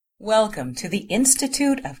Welcome to the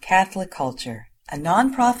Institute of Catholic Culture, a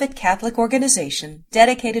nonprofit Catholic organization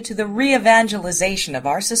dedicated to the re-evangelization of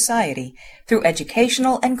our society through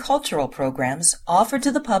educational and cultural programs offered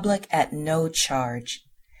to the public at no charge.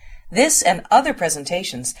 This and other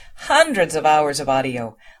presentations, hundreds of hours of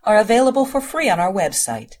audio, are available for free on our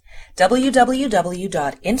website,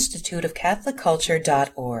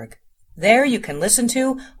 www.instituteofcatholicculture.org. There you can listen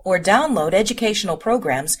to or download educational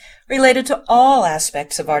programs related to all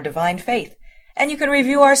aspects of our divine faith, and you can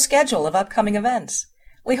review our schedule of upcoming events.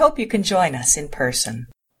 We hope you can join us in person.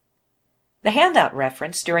 The handout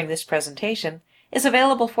reference during this presentation is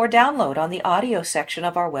available for download on the audio section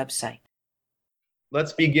of our website.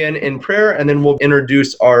 Let's begin in prayer, and then we'll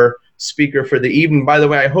introduce our speaker for the evening. By the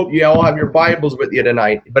way, I hope you all have your Bibles with you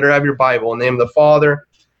tonight. You better have your Bible. In the name of the Father,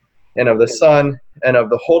 and of the Son, and of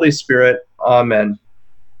the Holy Spirit. Amen.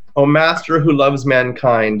 O Master who loves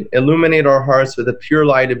mankind, illuminate our hearts with the pure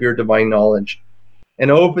light of your divine knowledge, and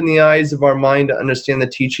open the eyes of our mind to understand the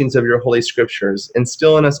teachings of your holy scriptures.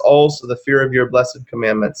 Instill in us also the fear of your blessed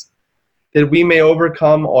commandments, that we may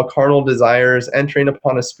overcome all carnal desires, entering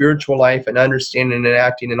upon a spiritual life and understanding and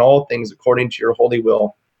acting in all things according to your holy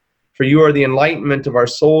will. For you are the enlightenment of our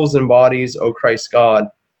souls and bodies, O Christ God.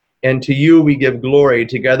 And to you we give glory,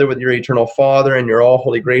 together with your eternal Father and your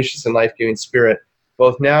all-holy, gracious, and life-giving Spirit,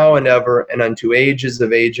 both now and ever, and unto ages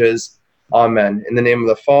of ages. Amen. In the name of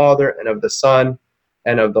the Father, and of the Son,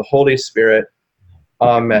 and of the Holy Spirit.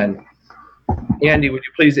 Amen. Andy, would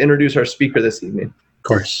you please introduce our speaker this evening? Of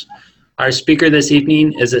course. Our speaker this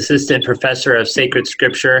evening is Assistant Professor of Sacred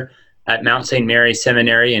Scripture at Mount St. Mary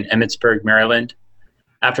Seminary in Emmitsburg, Maryland.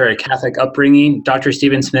 After a Catholic upbringing, Dr.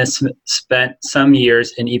 Stephen Smith spent some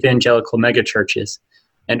years in evangelical megachurches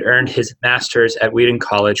and earned his master's at Wheaton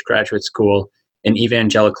College Graduate School and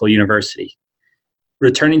Evangelical University.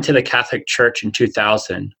 Returning to the Catholic Church in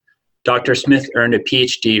 2000, Dr. Smith earned a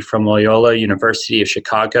PhD from Loyola University of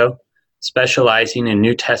Chicago, specializing in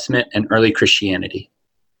New Testament and early Christianity.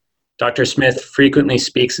 Dr. Smith frequently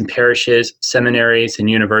speaks in parishes, seminaries,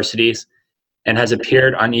 and universities, and has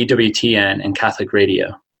appeared on EWTN and Catholic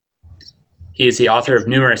radio. He is the author of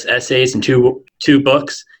numerous essays and two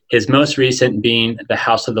books, his most recent being The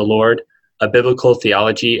House of the Lord, A Biblical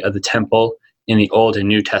Theology of the Temple in the Old and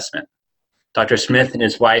New Testament. Dr. Smith and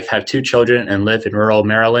his wife have 2 children and live in rural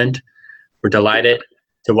Maryland. We're delighted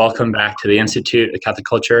to welcome back to the Institute of Catholic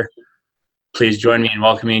Culture. Please join me in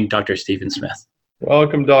welcoming Dr. Stephen Smith.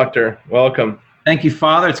 Welcome, Doctor. Welcome. Thank you,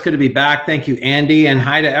 Father. It's good to be back. Thank you, Andy, and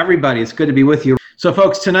hi to everybody. It's good to be with you. So,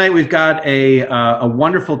 folks, tonight we've got a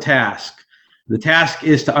wonderful task. The task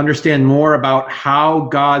is to understand more about how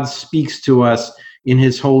God speaks to us in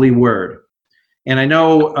His holy word. And I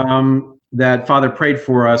know that Father prayed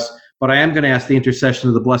for us, but I am going to ask the intercession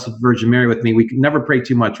of the Blessed Virgin Mary with me. We can never pray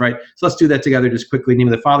too much, right? So let's do that together just quickly. In the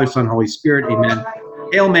name of the Father, Son, Holy Spirit, amen.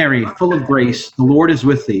 Hail Mary, full of grace, the Lord is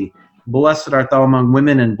with thee. Blessed art thou among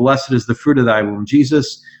women, and blessed is the fruit of thy womb,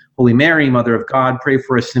 Jesus. Holy Mary, Mother of God, pray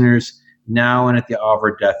for us sinners, now and at the hour of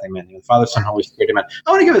our death. Amen. In the Father, Son, Holy Spirit, amen. I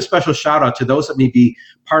want to give a special shout out to those that may be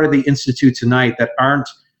part of the Institute tonight that aren't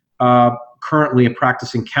currently a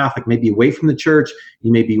practicing Catholic, maybe away from the church.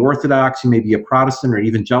 You may be Orthodox, you may be a Protestant or an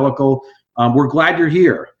evangelical. We're glad you're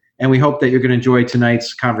here, and we hope that you're going to enjoy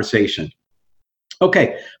tonight's conversation.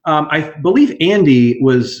 Okay, I believe Andy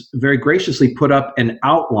was very graciously put up an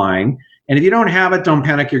outline, and if you don't have it, don't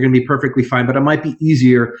panic, you're going to be perfectly fine, but it might be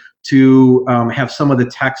easier to have some of the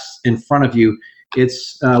text in front of you. It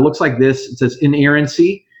looks like this. It says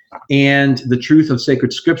inerrancy and the truth of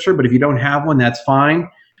sacred scripture, but if you don't have one, that's fine.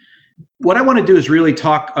 What I want to do is really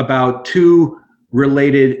talk about 2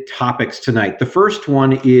 related topics tonight. The first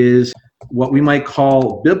one is what we might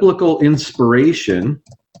call biblical inspiration.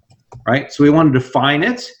 Right? So we want to define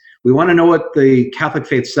it. We want to know what the Catholic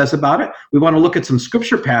faith says about it. We want to look at some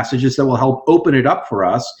scripture passages that will help open it up for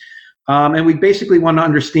us. And we basically want to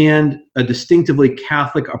understand a distinctively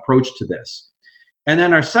Catholic approach to this. And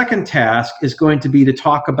then our second task is going to be to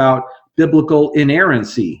talk about biblical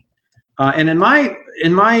inerrancy. And in my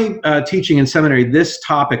teaching in seminary, this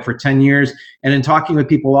topic for 10 years, and in talking with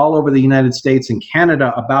people all over the United States and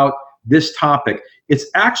Canada about this topic, it's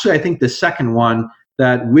actually, I think, the second one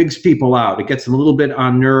that wigs people out. It gets them a little bit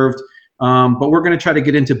unnerved, but we're going to try to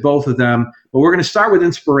get into both of them. But we're going to start with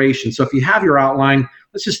inspiration. So if you have your outline,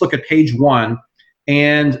 let's just look at page 1.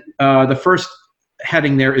 And the first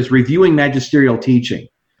heading there is reviewing magisterial teaching.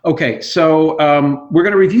 Okay, so we're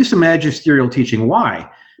going to review some magisterial teaching. Why?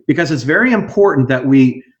 Because it's very important that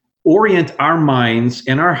we orient our minds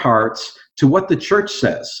and our hearts to what the church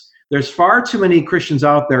says. There's far too many Christians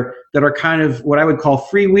out there that are kind of what I would call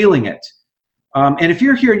freewheeling it. And if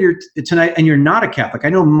you're here tonight and you're not a Catholic, I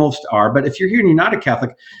know most are, but if you're here and you're not a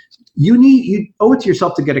Catholic, you owe it to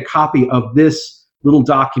yourself to get a copy of this little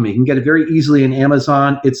document. You can get it very easily on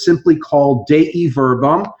Amazon. It's simply called Dei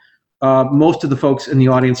Verbum. Most of the folks in the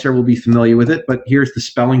audience here will be familiar with it, but here's the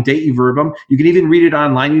spelling, Dei Verbum. You can even read it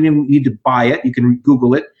online. You don't even need to buy it. You can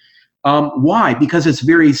Google it. Why? Because it's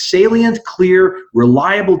very salient, clear,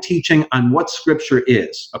 reliable teaching on what Scripture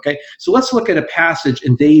is. Okay, so let's look at a passage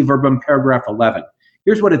in Dei Verbum, paragraph 11.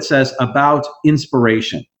 Here's what it says about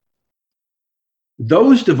inspiration.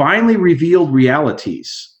 Those divinely revealed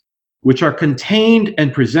realities, which are contained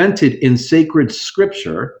and presented in sacred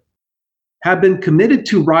Scripture, have been committed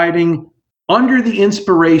to writing under the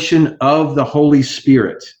inspiration of the Holy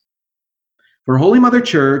Spirit. For Holy Mother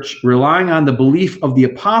Church, relying on the belief of the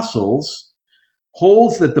apostles,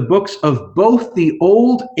 holds that the books of both the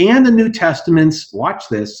Old and the New Testaments, watch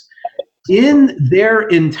this, in their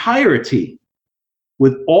entirety,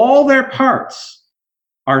 with all their parts,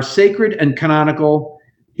 are sacred and canonical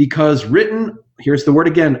because written, here's the word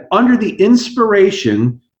again, under the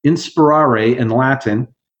inspiration, inspirare in Latin,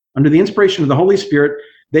 under the inspiration of the Holy Spirit,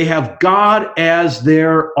 they have God as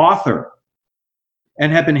their author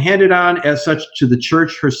and have been handed on as such to the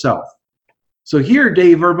Church herself. So here,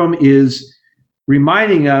 Dei Verbum is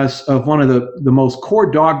reminding us of one of the most core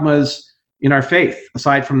dogmas in our faith,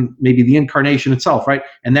 aside from maybe the incarnation itself, right?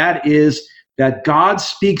 And that is that God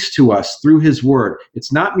speaks to us through his word.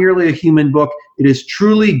 It's not merely a human book. It is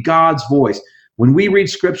truly God's voice. When we read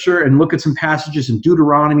Scripture and look at some passages in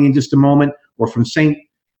Deuteronomy in just a moment, or from St.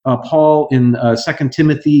 Paul in 2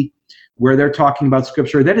 Timothy, where they're talking about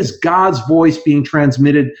Scripture, that is God's voice being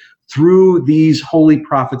transmitted through these holy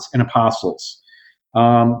prophets and apostles.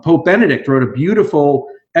 Pope Benedict wrote a beautiful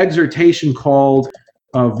exhortation called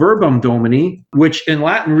Verbum Domini, which in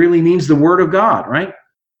Latin really means the word of God, right?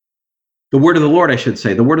 The word of the Lord, I should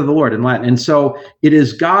say, the word of the Lord in Latin. And so it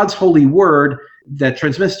is God's holy word that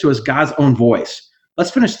transmits to us God's own voice.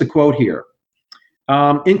 Let's finish the quote here.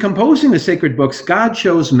 In composing the sacred books, God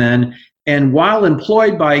chose men, and while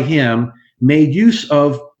employed by him, made use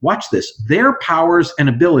of, watch this, their powers and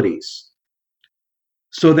abilities,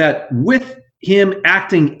 so that with him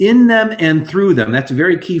acting in them and through them, that's a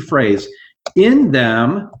very key phrase, in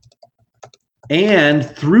them and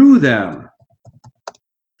through them,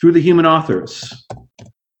 through the human authors,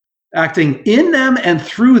 acting in them and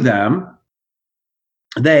through them,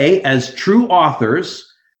 they, as true authors,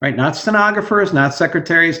 right, not stenographers, not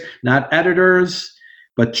secretaries, not editors,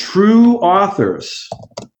 but true authors,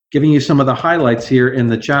 giving you some of the highlights here in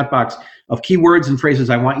the chat box of key words and phrases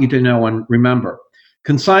I want you to know and remember.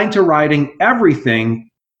 Consigned to writing everything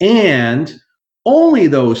and only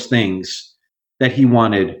those things that he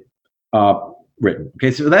wanted written.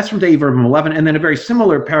 Okay, so that's from Dei Verbum 11, and then a very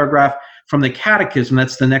similar paragraph from the Catechism.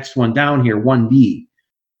 That's the next one down here, 1b.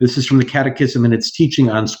 This is from the Catechism and its teaching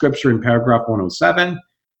on Scripture in paragraph 107.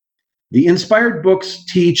 The inspired books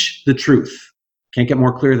teach the truth. Can't get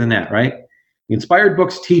more clear than that, right? The inspired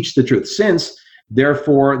books teach the truth, since,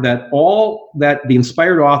 therefore, that all that the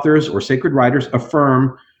inspired authors or sacred writers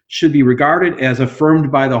affirm should be regarded as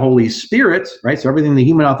affirmed by the Holy Spirit, right? So everything the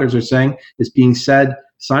human authors are saying is being said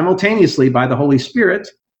simultaneously by the Holy Spirit.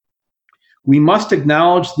 We must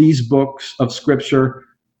acknowledge these books of Scripture,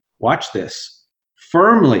 watch this,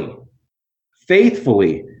 firmly,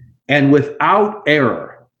 faithfully, and without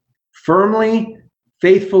error. Firmly,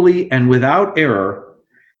 faithfully, and without error,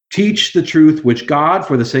 teach the truth which God,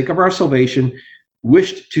 for the sake of our salvation,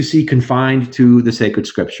 wished to see confined to the sacred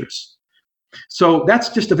Scriptures. So that's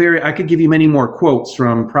just I could give you many more quotes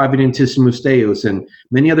from Providentissimus Deus and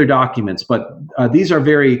many other documents, but these are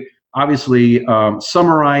very obviously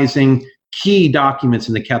summarizing key documents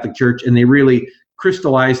in the Catholic Church, and they really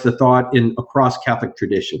crystallize the thought across Catholic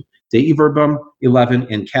tradition. Dei Verbum 11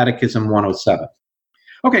 and Catechism 107.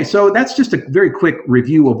 Okay, so that's just a very quick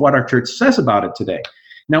review of what our church says about it today.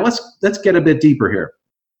 Now let's get a bit deeper here.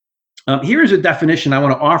 Here's a definition I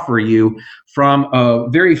want to offer you from a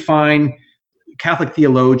very fine Catholic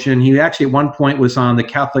theologian. He actually at one point was on the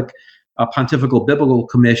Catholic Pontifical Biblical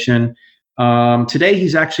Commission. Today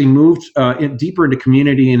he's actually moved deeper into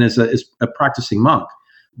community and is a practicing monk.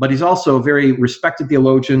 But he's also a very respected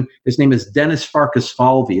theologian. His name is Dennis Farkas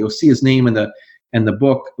Falvey. You'll see his name in the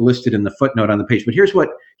book listed in the footnote on the page. But here's what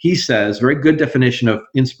he says, very good definition of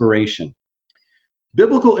inspiration.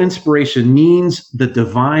 Biblical inspiration means the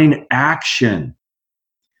divine action,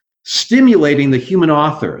 stimulating the human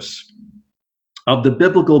authors of the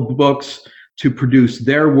biblical books to produce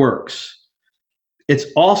their works. It's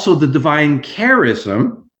also the divine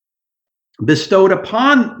charism bestowed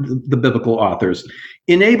upon the biblical authors,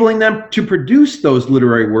 enabling them to produce those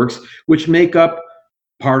literary works which make up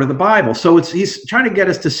part of the Bible. So he's trying to get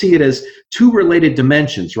us to see it as two related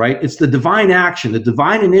dimensions, right? It's the divine action, the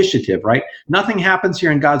divine initiative, right? Nothing happens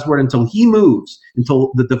here in God's word until he moves,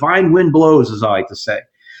 until the divine wind blows, as I like to say.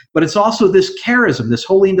 But it's also this charism, this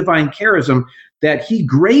holy and divine charism that he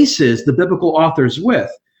graces the biblical authors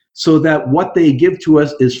with, so that what they give to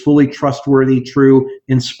us is fully trustworthy, true,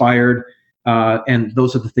 inspired, and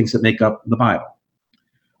those are the things that make up the Bible.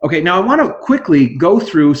 Okay, now I want to quickly go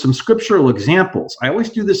through some scriptural examples. I always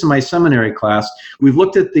do this in my seminary class. We've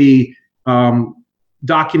looked at the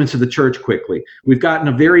documents of the church quickly. We've gotten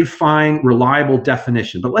a very fine, reliable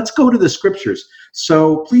definition, but let's go to the scriptures.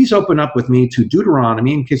 So please open up with me to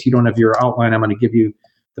Deuteronomy. In case you don't have your outline, I'm going to give you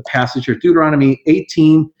the passage here. Deuteronomy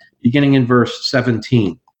 18, beginning in verse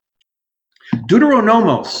 17.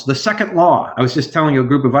 Deuteronomos, the second law. I was just telling a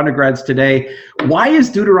group of undergrads today, why is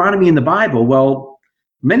Deuteronomy in the Bible? Well,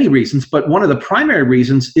 many reasons, but one of the primary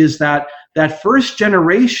reasons is that first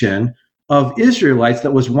generation of Israelites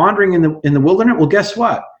that was wandering in the wilderness, well, guess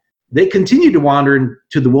what? They continued to wander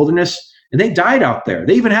into the wilderness, and they died out there.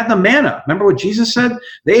 They even had the manna. Remember what Jesus said?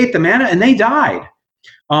 They ate the manna, and they died.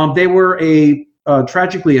 They were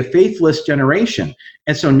tragically a faithless generation.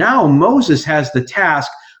 And so now Moses has the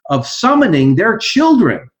task of summoning their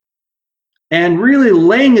children and really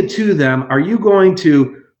laying it to them. Are you going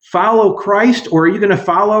to follow Christ, or are you going to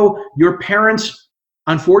follow your parents'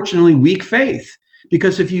 unfortunately weak faith?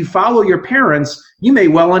 Because if you follow your parents, you may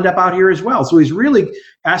well end up out here as well. So he's really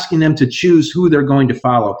asking them to choose who they're going to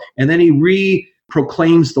follow. And then he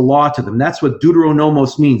re-proclaims the law to them. That's what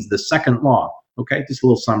Deuteronomos means, the second law. Okay, just a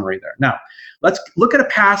little summary there. Now, let's look at a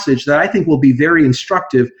passage that I think will be very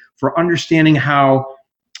instructive for understanding how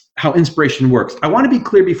inspiration works. I want to be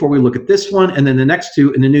clear before we look at this one and then the next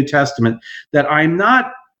two in the New Testament that I'm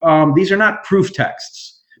not these are not proof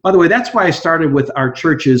texts. By the way, that's why I started with our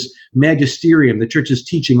church's magisterium, the church's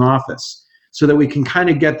teaching office, so that we can kind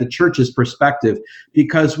of get the church's perspective,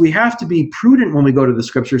 because we have to be prudent when we go to the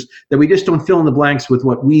scriptures, that we just don't fill in the blanks with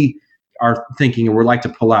what we are thinking or would like to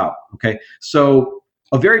pull out, okay? So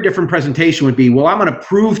a very different presentation would be, well, I'm going to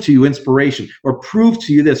prove to you inspiration, or prove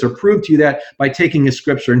to you this, or prove to you that by taking a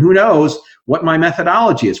scripture, and who knows what my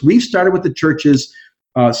methodology is. We've started with the church's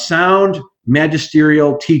sound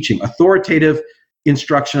magisterial teaching, authoritative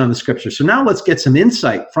instruction on the scriptures. So now let's get some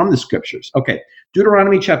insight from the scriptures. Okay,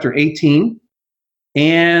 Deuteronomy chapter 18,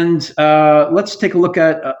 and let's take a look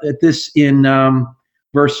at this in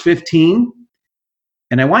verse 15.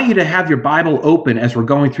 And I want you to have your Bible open as we're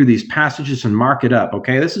going through these passages and mark it up,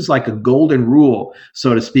 okay? This is like a golden rule,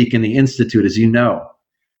 so to speak, in the Institute, as you know.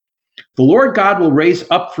 The Lord God will raise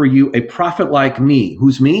up for you a prophet like me.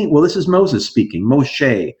 Who's me? Well, this is Moses speaking,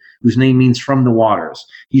 Moshe, whose name means from the waters.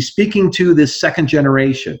 He's speaking to this second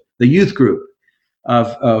generation, the youth group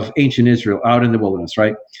of ancient Israel out in the wilderness,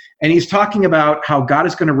 right? And he's talking about how God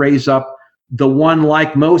is going to raise up the one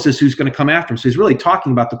like Moses who's going to come after him. So he's really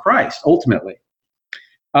talking about the Christ, ultimately.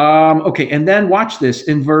 Okay, and then watch this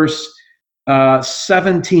in verse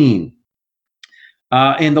 17.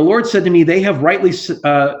 And the Lord said to me, they have rightly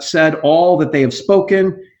said all that they have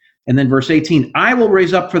spoken. And then verse 18, I will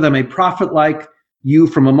raise up for them a prophet like you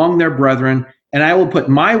from among their brethren, and I will put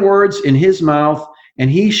my words in his mouth,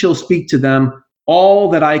 and he shall speak to them all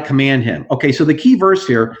that I command him. Okay, so the key verse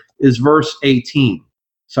here is verse 18.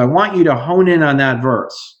 So I want you to hone in on that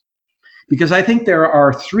verse, because I think there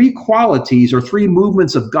are three qualities or three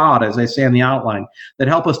movements of God, as I say in the outline, that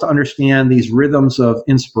help us to understand these rhythms of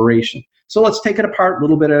inspiration. So let's take it apart a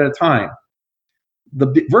little bit at a time.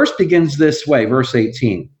 The verse begins this way, verse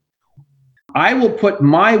 18. I will put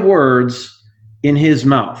my words in his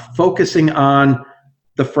mouth, focusing on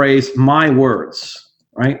the phrase, my words,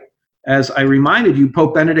 right? As I reminded you,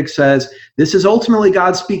 Pope Benedict says, this is ultimately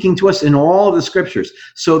God speaking to us in all of the scriptures.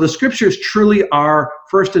 So the scriptures truly are,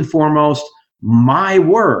 first and foremost, my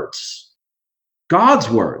words, God's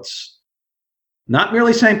words. Not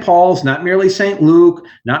merely St. Paul's, not merely St. Luke,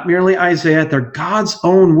 not merely Isaiah. They're God's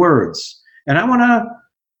own words. And I want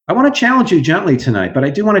to challenge you gently tonight, but I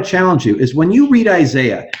do want to challenge you, is when you read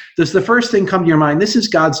Isaiah, does the first thing come to your mind, this is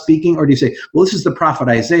God speaking, or do you say, well, this is the prophet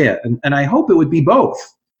Isaiah? And I hope it would be both.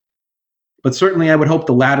 But certainly I would hope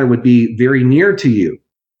the latter would be very near to you.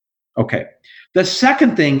 Okay. The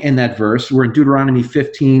second thing in that verse, we're in Deuteronomy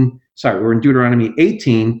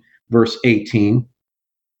 18, verse 18.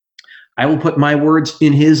 I will put my words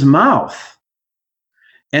in his mouth.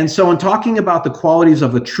 And so in talking about the qualities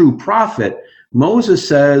of a true prophet, Moses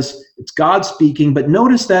says it's God speaking, but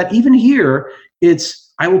notice that even here,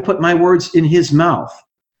 it's, I will put my words in his mouth.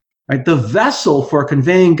 right? The vessel for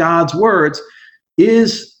conveying God's words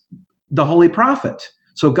is the holy prophet.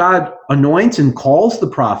 So God anoints and calls the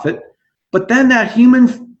prophet, but then that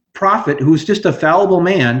human prophet, who's just a fallible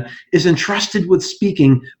man, is entrusted with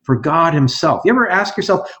speaking for God himself. You ever ask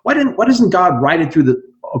yourself, why doesn't God write it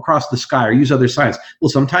across the sky or use other signs? Well,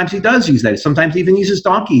 sometimes he does use that. Sometimes he even uses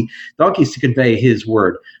donkeys to convey his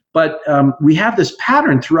word. But we have this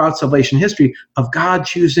pattern throughout salvation history of God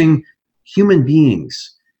choosing human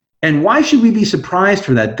beings. And why should we be surprised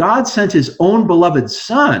for that? God sent his own beloved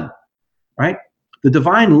son, right? The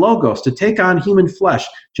divine Logos, to take on human flesh.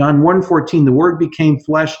 John 1:14, the Word became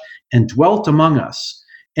flesh and dwelt among us.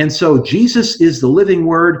 And so Jesus is the living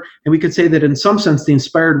Word, and we could say that in some sense the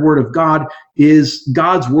inspired Word of God is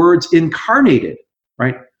God's words incarnated,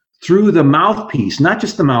 right? Through the mouthpiece, not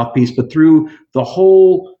just the mouthpiece, but through the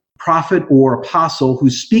whole prophet or apostle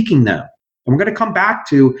who's speaking them. And we're going to come back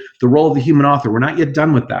to the role of the human author. We're not yet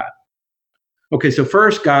done with that. Okay, so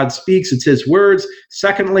first, God speaks, it's his words.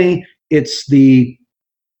 Secondly, it's in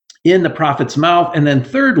the prophet's mouth. And then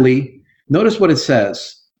thirdly, notice what it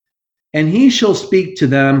says. And he shall speak to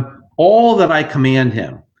them all that I command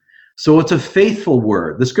him. So it's a faithful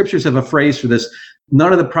word. The scriptures have a phrase for this.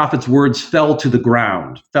 None of the prophet's words fell to the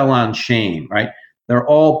ground, fell on shame, right? They're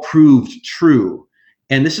all proved true.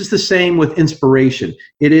 And this is the same with inspiration.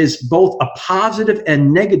 It is both a positive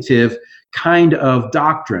and negative kind of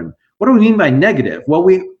doctrine. What do we mean by negative? Well,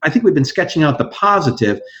 I think we've been sketching out the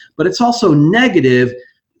positive, but it's also negative,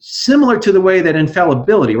 similar to the way that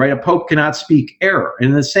infallibility, right? A pope cannot speak error. And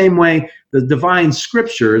in the same way, the divine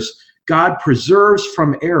scriptures, God preserves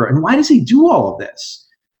from error. And why does he do all of this?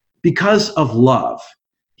 Because of love.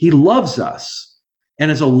 He loves us.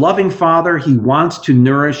 And as a loving father, he wants to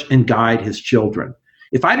nourish and guide his children.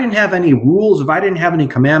 If I didn't have any rules, if I didn't have any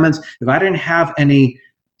commandments, if I didn't have any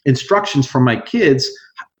instructions for my kids,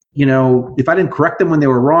 if I didn't correct them when they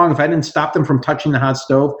were wrong, if I didn't stop them from touching the hot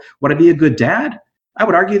stove, would I be a good dad? I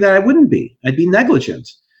would argue that I wouldn't be. I'd be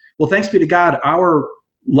negligent. Well, thanks be to God, our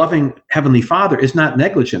loving Heavenly Father is not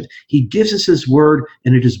negligent. He gives us his word,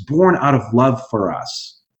 and it is born out of love for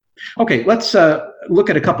us. Okay, let's look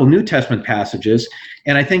at a couple New Testament passages,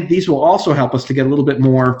 and I think these will also help us to get a little bit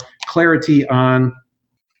more clarity on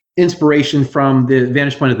inspiration from the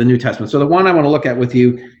vantage point of the New Testament. So the one I want to look at with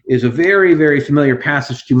you is a very, very familiar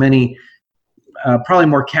passage to many, probably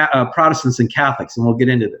more Protestants than Catholics, and we'll get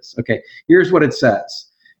into this. Okay, here's what it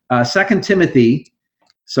says. 2 Timothy,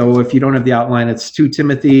 so if you don't have the outline, it's 2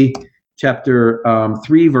 Timothy chapter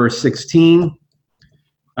 3, verse 16.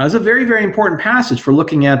 It's a very, very important passage for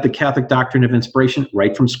looking at the Catholic doctrine of inspiration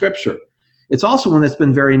right from Scripture. It's also one that's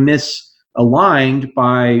been very misaligned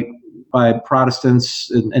by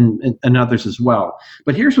Protestants and others as well.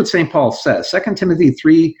 But here's what St. Paul says, 2 Timothy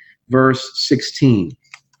 3, verse 16.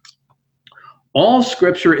 All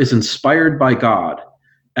Scripture is inspired by God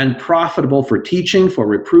and profitable for teaching, for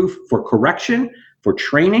reproof, for correction, for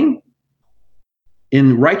training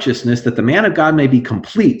in righteousness, that the man of God may be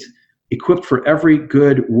complete, equipped for every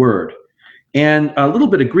good word. And a little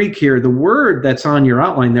bit of Greek here. The word that's on your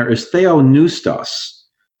outline there is theopneustos.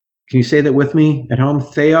 Can you say that with me at home?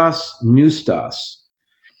 Theos neustos.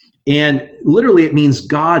 And literally it means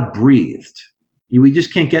God breathed. We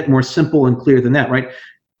just can't get more simple and clear than that, right?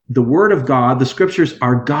 The word of God, the scriptures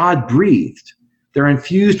are God breathed. They're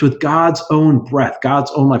infused with God's own breath,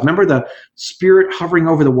 God's own life. Remember the Spirit hovering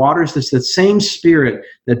over the waters? That's the same Spirit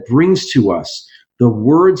that brings to us the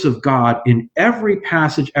words of God in every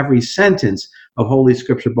passage, every sentence of Holy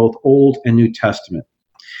Scripture, both Old and New Testament.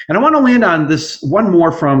 And I want to land on this one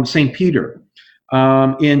more from St. Peter.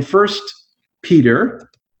 In 1 Peter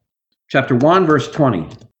chapter 1, verse 20.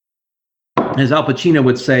 As Al Pacino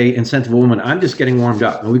would say in Scent of a Woman, I'm just getting warmed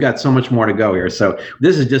up. And we've got so much more to go here. So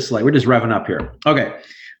this is just like, we're just revving up here. Okay.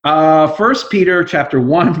 1 Peter chapter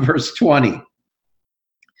 1, verse 20.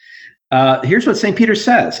 Here's what St. Peter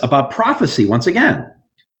says about prophecy once again.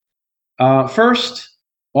 First,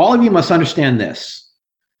 all of you must understand this,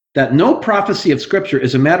 that no prophecy of Scripture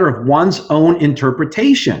is a matter of one's own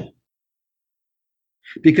interpretation,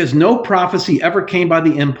 because no prophecy ever came by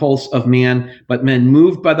the impulse of man, but men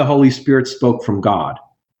moved by the Holy Spirit spoke from God.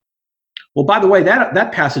 Well, by the way,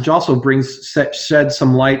 that passage also sheds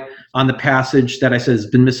some light on the passage that I said has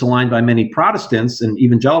been misaligned by many Protestants and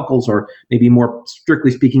evangelicals, or maybe more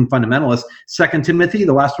strictly speaking, fundamentalists. 2 Timothy,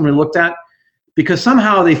 the last one we looked at, because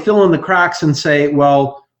somehow they fill in the cracks and say,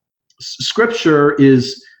 well, Scripture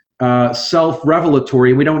is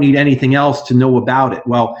self-revelatory. We don't need anything else to know about it.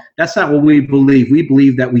 Well, that's not what we believe. We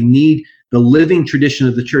believe that we need the living tradition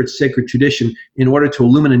of the church, sacred tradition, in order to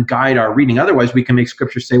illumine and guide our reading. Otherwise, we can make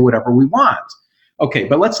Scripture say whatever we want. Okay,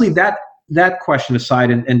 but let's leave that question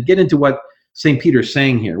aside and get into what St. Peter's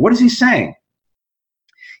saying here. What is he saying?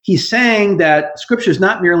 He's saying that Scripture is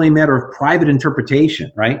not merely a matter of private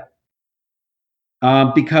interpretation, right?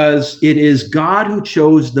 Because it is God who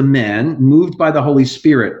chose the men, moved by the Holy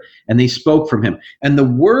Spirit, and they spoke from him. And the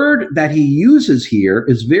word that he uses here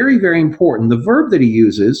is very, very important. The verb that he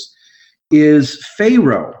uses is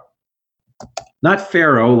pharaoh. Not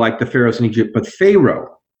Pharaoh, like the pharaohs in Egypt, but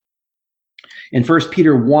Pharaoh. In 1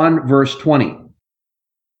 Peter 1, verse 20.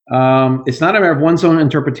 It's not a matter of one's own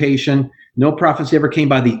interpretation. No prophecy ever came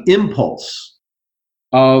by the impulse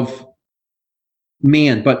of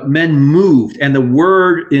man, but men moved. And the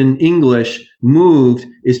word in English, moved,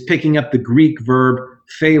 is picking up the Greek verb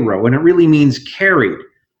pharaoh, and it really means carried.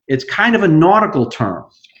 It's kind of a nautical term.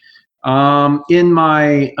 In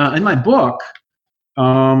my book,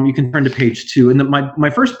 you can turn to page 2. In my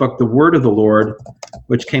first book, The Word of the Lord,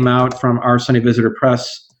 which came out from our Sunday Visitor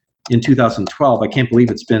Press in 2012. I can't believe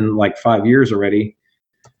it's been like 5 years already.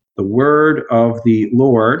 The Word of the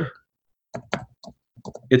Lord.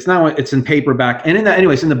 It's in paperback. And in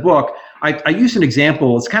the book, I use an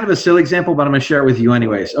example. It's kind of a silly example, but I'm going to share it with you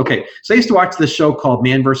anyways. Okay, so I used to watch this show called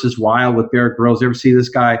Man vs. Wild with Bear Grylls. You ever see this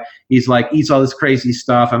guy? He's like, eats all this crazy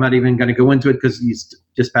stuff. I'm not even going to go into it because he's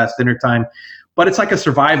just past dinner time. But it's like a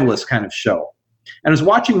survivalist kind of show. And I was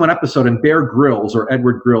watching one episode, and Bear Grylls, or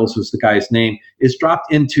Edward Grylls was the guy's name, is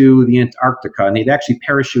dropped into the Antarctica, and they'd actually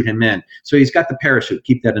parachute him in. So he's got the parachute,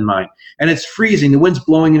 keep that in mind. And it's freezing, the wind's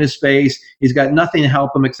blowing in his face, he's got nothing to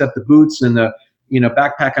help him except the boots and the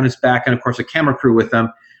backpack on his back, and of course a camera crew with him.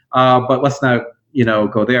 But let's not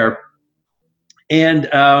go there. And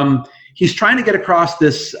he's trying to get across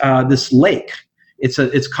this lake.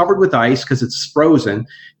 It's covered with ice because it's frozen,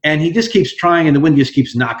 and he just keeps trying, and the wind just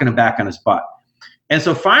keeps knocking him back on his butt. And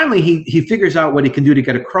so finally, he figures out what he can do to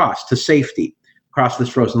get across to safety, across this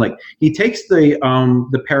frozen lake. He takes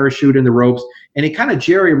the parachute and the ropes, and he kind of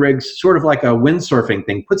jerry-rigs, sort of like a windsurfing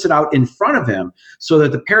thing, puts it out in front of him so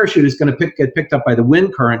that the parachute is going to get picked up by the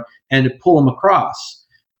wind current and pull him across.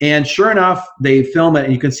 And sure enough, they film it,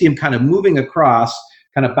 and you can see him kind of moving across,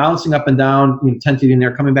 kind of bouncing up and down, 10 feet in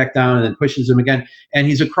there, coming back down, and then pushes him again. And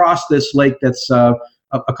he's across this lake that's a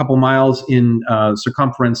couple miles in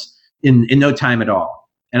circumference in no time at all.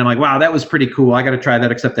 And I'm like, wow, that was pretty cool. I got to try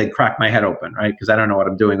that, except they'd crack my head open, right? Because I don't know what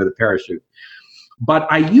I'm doing with a parachute.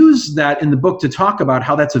 But I use that in the book to talk about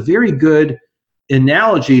how that's a very good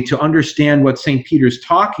analogy to understand what St. Peter's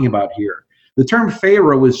talking about here. The term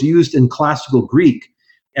pharaoh was used in classical Greek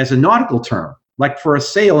as a nautical term, like for a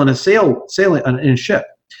sail in a ship.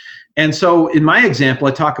 And so in my example,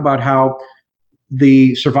 I talk about how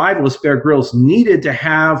the survivalist Bear Grylls needed to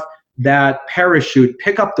have that parachute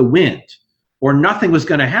pick up the wind, or nothing was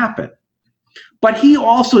going to happen. But he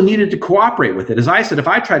also needed to cooperate with it. As I said, if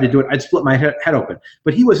I tried to do it, I'd split my head open.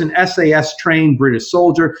 But he was an SAS-trained British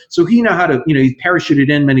soldier, so he knew how to, he parachuted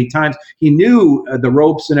in many times. He knew the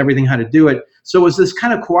ropes and everything, how to do it. So it was this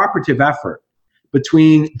kind of cooperative effort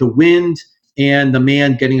between the wind and the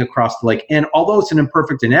man getting across the lake. And although it's an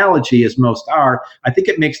imperfect analogy, as most are, I think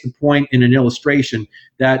it makes the point in an illustration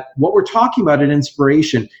that what we're talking about in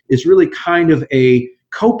inspiration is really kind of a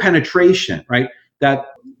co-penetration, right? That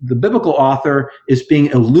the biblical author is being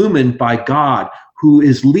illumined by God, who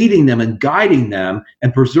is leading them and guiding them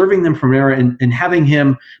and preserving them from error, and having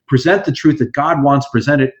him present the truth that God wants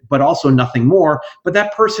presented, but also nothing more. But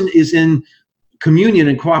that person is in communion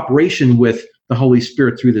and cooperation with the Holy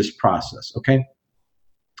Spirit through this process, okay?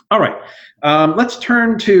 All right, let's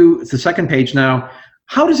turn to the second page now.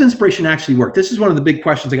 How does inspiration actually work? This is one of the big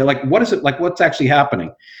questions I get, like, what is it, like, what's actually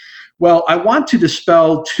happening? Well, I want to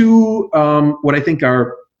dispel two, what I think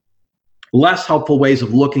are less helpful ways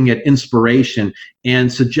of looking at inspiration, and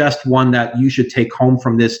suggest one that you should take home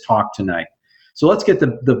from this talk tonight. So let's get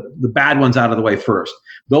the bad ones out of the way first.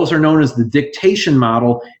 Those are known as the dictation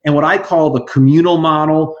model, and what I call the communal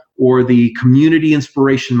model, or the community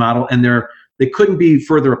inspiration model, and they couldn't be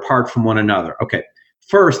further apart from one another. Okay,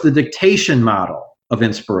 first, the dictation model of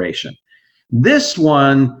inspiration. This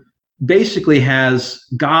one basically has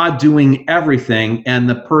God doing everything and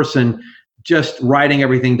the person just writing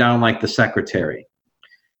everything down like the secretary.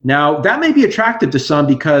 Now, that may be attractive to some,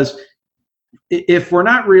 because if we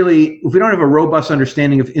don't have a robust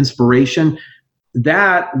understanding of inspiration,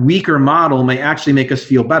 that weaker model may actually make us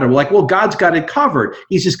feel better. We're like, well, God's got it covered.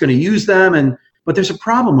 He's just going to use them. But there's a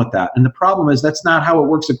problem with that. And the problem is that's not how it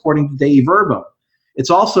works according to Dei Verbum. It's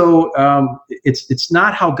also, it's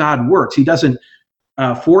not how God works. He doesn't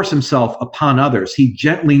force himself upon others. He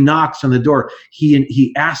gently knocks on the door.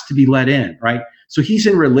 He asks to be let in, right? So he's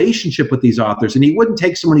in relationship with these authors, and he wouldn't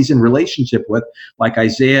take someone he's in relationship with, like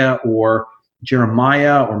Isaiah or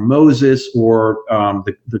Jeremiah or Moses or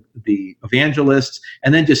the evangelists,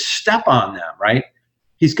 and then just step on them, right?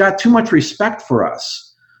 He's got too much respect for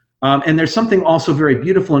us. And there's something also very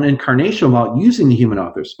beautiful and incarnational about using the human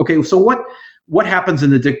authors. Okay, so what happens in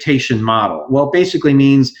the dictation model? Well, it basically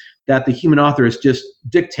means that the human author is just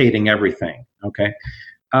dictating everything, okay?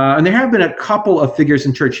 And there have been a couple of figures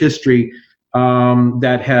in church history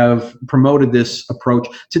that have promoted this approach.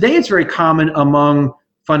 Today, it's very common among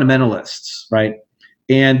fundamentalists, right?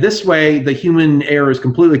 And this way, the human error is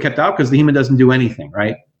completely kept out because the human doesn't do anything,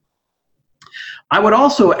 right? I would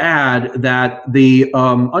also add that the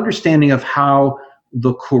understanding of how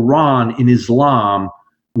the Quran in Islam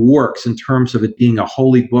works in terms of it being a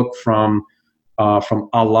holy book from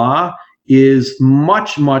Allah is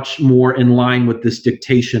much, much more in line with this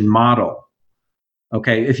dictation model.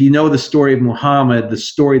 Okay, if you know the story of Muhammad,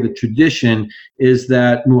 the tradition is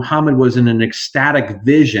that Muhammad was in an ecstatic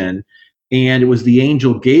vision, and it was the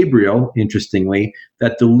angel Gabriel, interestingly,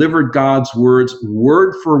 that delivered God's words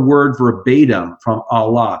word for word verbatim from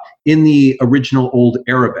Allah in the original Old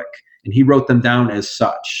Arabic. And he wrote them down as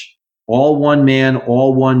such. All one man,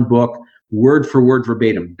 all one book, word for word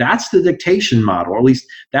verbatim. That's the dictation model, or at least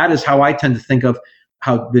that is how I tend to think of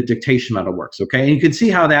how the dictation model works, okay? And you can see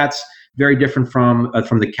how that's very different from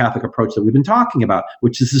the Catholic approach that we've been talking about,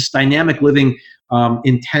 which is this dynamic, living,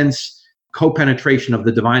 intense co-penetration of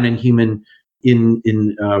the divine and human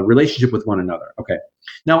in relationship with one another. Okay.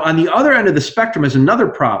 Now, on the other end of the spectrum is another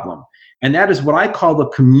problem, and that is what I call the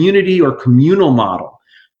community or communal model.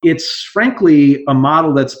 It's frankly a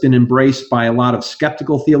model that's been embraced by a lot of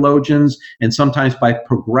skeptical theologians and sometimes by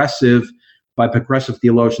progressive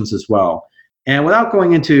theologians as well. And without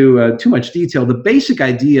going into too much detail, the basic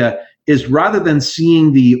idea is rather than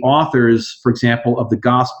seeing the authors, for example, of the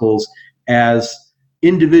Gospels as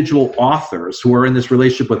individual authors who are in this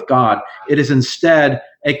relationship with God, it is instead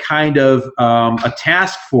a kind of a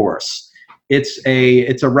task force. It's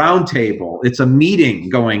a round table. It's a meeting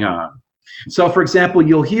going on. So, for example,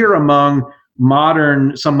 you'll hear among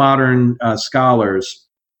some modern scholars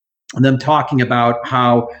them talking about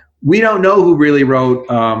how we don't know who really wrote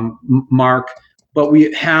Mark, but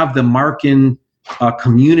we have the Markan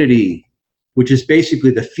community, which is basically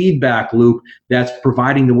the feedback loop that's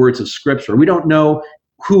providing the words of Scripture. We don't know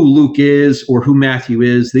who Luke is or who Matthew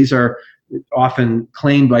is. These are often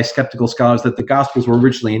claimed by skeptical scholars that the Gospels were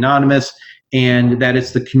originally anonymous and that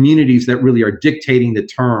it's the communities that really are dictating the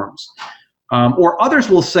terms. Or others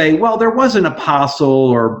will say, well, there was an apostle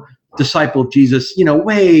or disciple of Jesus,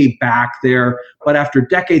 way back there, but after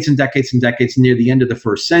decades and decades and decades, near the end of the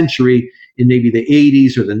first century, in maybe the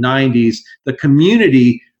 80s or the 90s, the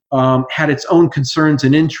community had its own concerns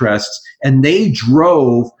and interests, and they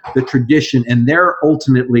drove the tradition, and they're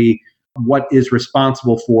ultimately what is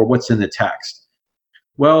responsible for what's in the text.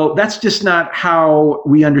 Well, that's just not how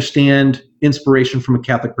we understand inspiration from a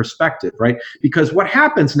Catholic perspective, right? Because what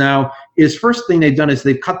happens now is, first thing they've done is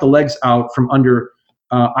they've cut the legs out from under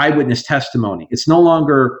eyewitness testimony. It's no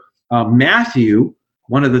longer Matthew,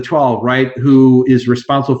 one of the 12, right, who is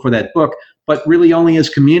responsible for that book, but really only his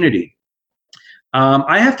community.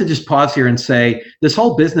 I have to just pause here and say this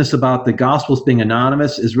whole business about the Gospels being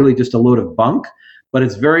anonymous is really just a load of bunk, but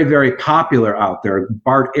it's very, very popular out there.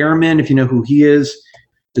 Bart Ehrman, if you know who he is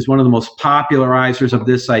one of the most popularizers of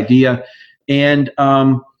this idea. And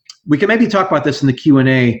we can maybe talk about this in the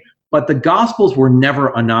Q&A, but the Gospels were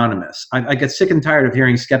never anonymous. I get sick and tired of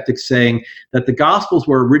hearing skeptics saying that the Gospels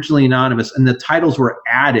were originally anonymous and the titles were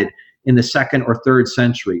added in the 2nd or 3rd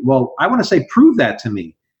century. Well, I want to say, prove that to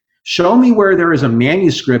me. Show me where there is a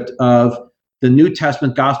manuscript of the New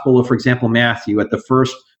Testament Gospel of, for example, Matthew at the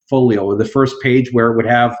first folio or the first page where it would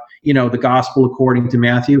have, the Gospel according to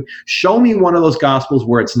Matthew. Show me one of those Gospels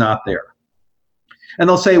where it's not there. And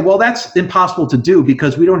they'll say, well, that's impossible to do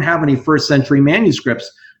because we don't have any first century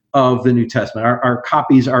manuscripts of the New Testament. Our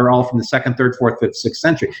copies are all from the 2nd, 3rd, 4th, 5th, 6th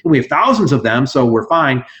century. And we have thousands of them, so we're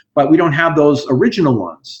fine, but we don't have those original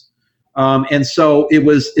ones. And so it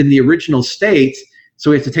was in the original state,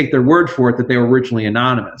 so we have to take their word for it that they were originally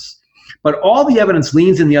anonymous. But all the evidence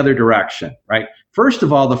leans in the other direction, right? First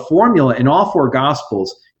of all, the formula in all 4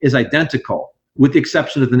 Gospels is identical, with the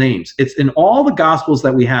exception of the names. It's in all the Gospels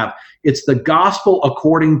that we have. It's the Gospel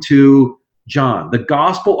according to John, the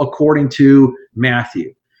Gospel according to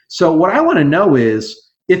Matthew. So what I want to know is,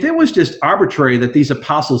 if it was just arbitrary that these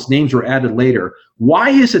apostles' names were added later, why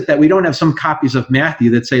is it that we don't have some copies of Matthew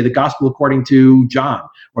that say the Gospel according to John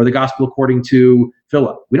or the Gospel according to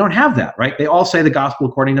Philip. We don't have that, right? They all say the gospel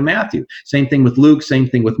according to Matthew. Same thing with Luke, same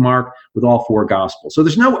thing with Mark, with all 4 gospels. So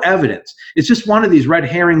there's no evidence. It's just one of these red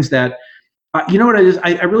herrings that, you know what it is?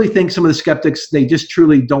 I really think some of the skeptics, they just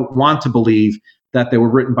truly don't want to believe that they were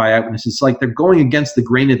written by eyewitnesses. It's like they're going against the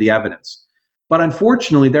grain of the evidence. But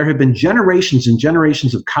unfortunately, there have been generations and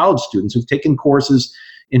generations of college students who've taken courses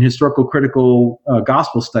in historical critical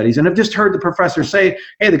gospel studies and have just heard the professor say,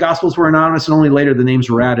 hey, the gospels were anonymous and only later the names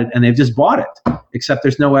were added, and they've just bought it, except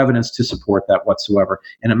there's no evidence to support that whatsoever.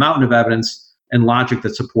 And a mountain of evidence and logic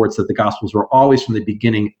that supports that the gospels were always from the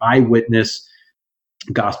beginning eyewitness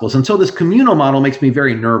gospels. And so this communal model makes me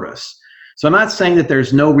very nervous. So I'm not saying that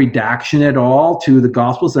there's no redaction at all to the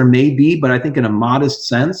gospels. There may be, but I think in a modest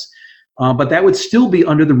sense. But that would still be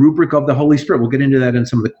under the rubric of the Holy Spirit. We'll get into that in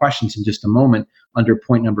some of the questions in just a moment under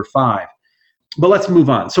point number 5. But let's move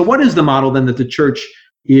on. So what is the model then that the church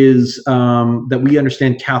is, that we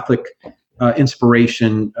understand Catholic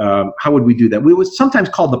inspiration? How would we do that? We would sometimes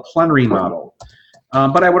call the plenary model.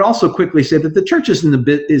 But I would also quickly say that the church is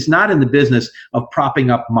not in the business of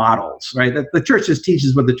propping up models, right? That the church just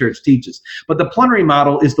teaches what the church teaches. But the plenary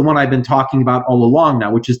model is the one I've been talking about all along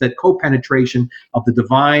now, which is that co-penetration of the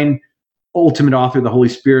divine ultimate author, the Holy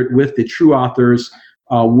Spirit, with the true authors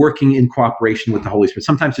working in cooperation with the Holy Spirit.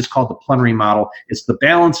 Sometimes it's called the plenary model. It's the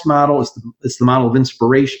balanced model. It's the model of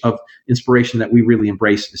inspiration that we really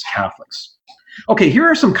embrace as Catholics. Okay, here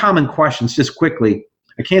are some common questions just quickly.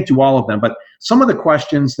 I can't do all of them, but some of the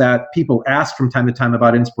questions that people ask from time to time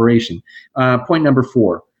about inspiration. Point number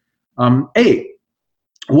 4. A,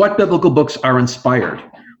 what biblical books are inspired?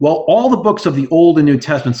 Well, all the books of the Old and New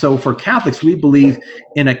Testament. So for Catholics, we believe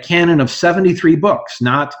in a canon of 73 books,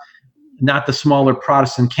 not the smaller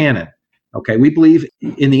Protestant canon. Okay, we believe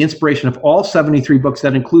in the inspiration of all 73 books.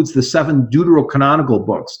 That includes the 7 deuterocanonical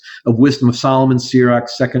books of Wisdom of Solomon, Sirach,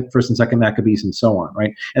 1st and 2nd Maccabees, and so on,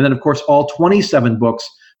 right? And then, of course, all 27 books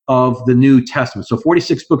of the New Testament. So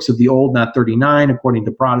 46 books of the Old, not 39, according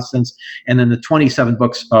to Protestants, and then the 27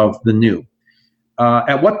 books of the New.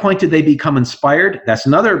 At what point did they become inspired? That's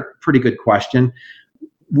another pretty good question.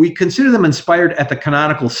 We consider them inspired at the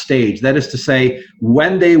canonical stage. That is to say,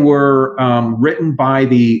 when they were written by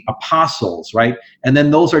the apostles, right? And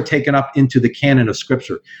then those are taken up into the canon of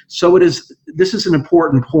Scripture. So this is an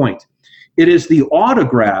important point. It is the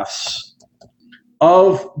autographs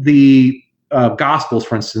of the Gospels,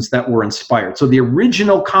 for instance, that were inspired. So the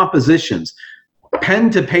original compositions,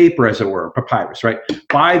 pen to paper, as it were, papyrus, right?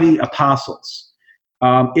 By the apostles.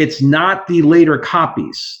 It's not the later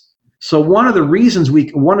copies. So one of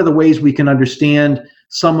the ways we can understand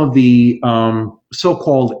some of the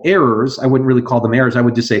so-called errors, I wouldn't really call them errors, I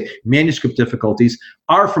would just say manuscript difficulties,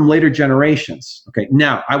 are from later generations. Okay,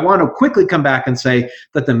 now I want to quickly come back and say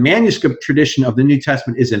that the manuscript tradition of the New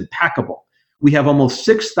Testament is impeccable. We have almost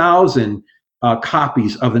 6,000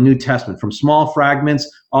 copies of the New Testament, from small fragments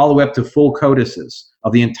all the way up to full codices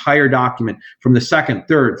of the entire document from the 2nd,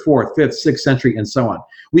 3rd, 4th, 5th, 6th century, and so on.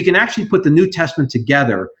 We can actually put the New Testament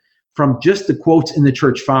together from just the quotes in the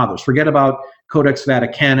Church Fathers. Forget about Codex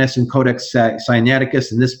Vaticanus and Codex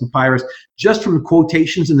Sinaiticus and this papyrus. Just from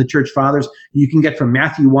quotations in the Church Fathers, you can get from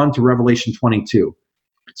Matthew 1 to Revelation 22.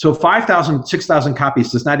 So 5,000, 6,000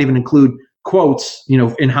 copies does not even include quotes,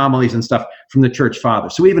 in homilies and stuff from the Church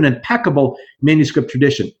Fathers. So we have an impeccable manuscript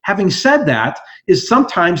tradition. Having said that, is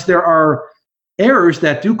sometimes there are errors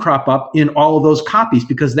that do crop up in all of those copies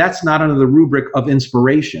because that's not under the rubric of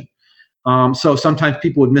inspiration. So sometimes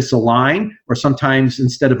people would miss a line, or sometimes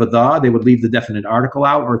instead of a the, they would leave the definite article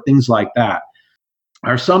out, or things like that.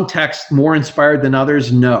 Are some texts more inspired than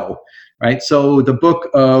others? No. Right? So the book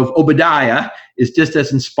of Obadiah is just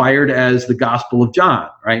as inspired as the Gospel of John,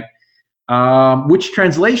 right? Which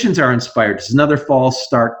translations are inspired? It's another false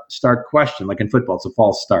start question. Like in football, it's a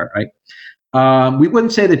false start, right? We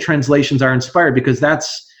wouldn't say the translations are inspired because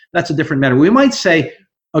that's a different matter. We might say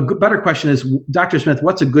a better question is, Dr. Smith,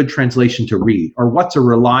 what's a good translation to read, or what's a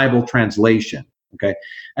reliable translation? Okay,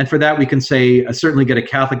 and for that we can say certainly get a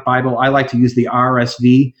Catholic Bible. I like to use the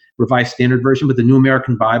RSV, Revised Standard Version, but the New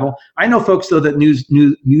American Bible. I know folks though that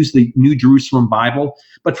use the New Jerusalem Bible,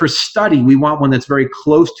 but for study we want one that's very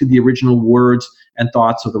close to the original words and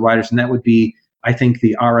thoughts of the writers, and that would be, I think,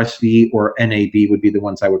 the RSV or NAB would be the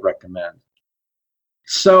ones I would recommend.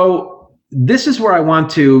 So this is where I want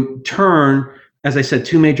to turn. As I said,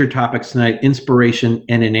 2 major topics tonight, inspiration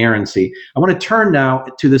and inerrancy. I want to turn now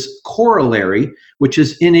to this corollary, which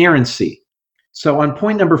is inerrancy. So on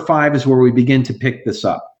point number 5 is where we begin to pick this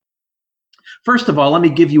up. First of all, let me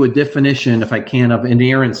give you a definition, if I can, of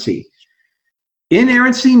inerrancy.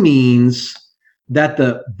 Inerrancy means that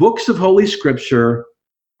the books of Holy Scripture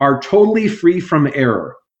are totally free from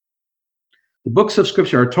error. The books of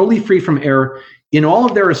Scripture are totally free from error in all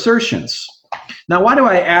of their assertions. Now, why do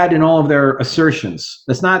I add in all of their assertions?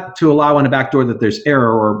 That's not to allow in a backdoor that there's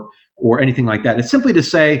error or anything like that. It's simply to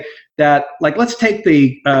say that, like, let's take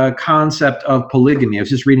the concept of polygamy. I was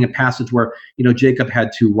just reading a passage where, Jacob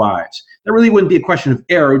had 2 wives. That really wouldn't be a question of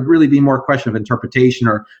error. It would really be more a question of interpretation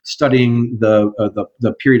or studying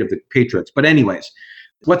the period of the patriarchs. But anyways,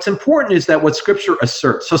 what's important is that what Scripture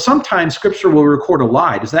asserts. So sometimes Scripture will record a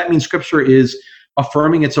lie. Does that mean Scripture is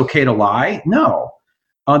affirming it's okay to lie? No.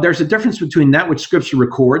 There's a difference between that which Scripture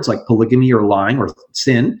records, like polygamy or lying or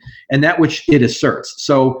sin, and that which it asserts.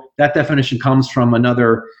 So that definition comes from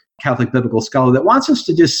another Catholic biblical scholar that wants us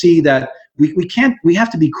to just see that we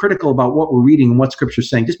have to be critical about what we're reading and what Scripture is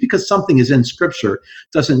saying. Just because something is in Scripture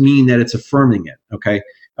doesn't mean that it's affirming it, okay?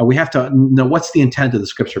 We have to know what's the intent of the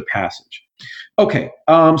Scripture passage. Okay,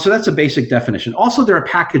 so that's a basic definition. Also, they're a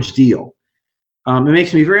package deal. It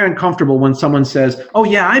makes me very uncomfortable when someone says, oh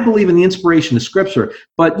yeah, I believe in the inspiration of Scripture,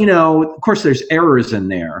 but of course there's errors in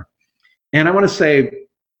there. And I want to say,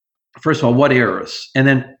 first of all, what errors? And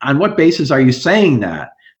then on what basis are you saying that?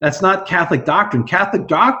 That's not Catholic doctrine. Catholic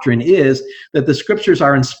doctrine is that the Scriptures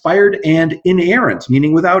are inspired and inerrant,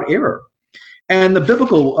 meaning without error. And the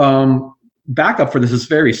biblical backup for this is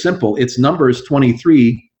very simple. It's Numbers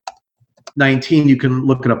 23:19. You can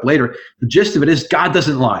look it up later. The gist of it is God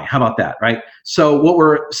doesn't lie. How about that, right? So what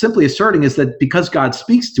we're simply asserting is that because God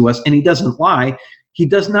speaks to us and he doesn't lie, he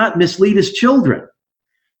does not mislead his children.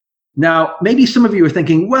 Now, maybe some of you are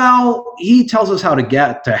thinking, well, he tells us how to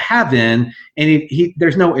get to heaven, and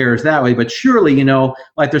there's no errors that way, but surely,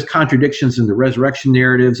 like there's contradictions in the resurrection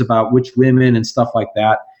narratives about which women and stuff like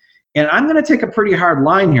that. And I'm going to take a pretty hard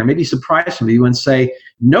line here, maybe surprise some of you and say,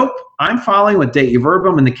 nope, I'm following what Dei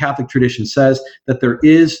Verbum and the Catholic tradition says, that there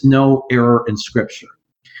is no error in Scripture.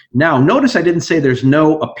 Now, notice I didn't say there's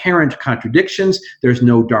no apparent contradictions, there's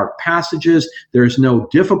no dark passages, there's no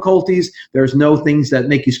difficulties, there's no things that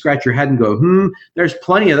make you scratch your head and go, there's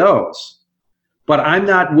plenty of those. But I'm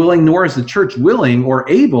not willing, nor is the church willing or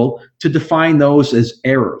able to define those as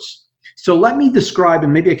errors. So let me describe,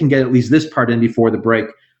 and maybe I can get at least this part in before the break,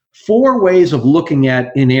 4 ways of looking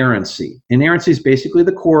at inerrancy. Inerrancy is basically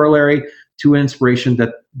the corollary to inspiration,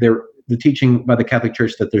 that the teaching by the Catholic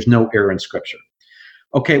Church that there's no error in Scripture.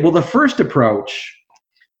 Okay, well, the first approach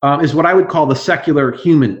is what I would call the secular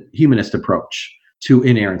humanist approach to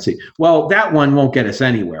inerrancy. Well, that one won't get us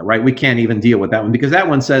anywhere, right? We can't even deal with that one, because that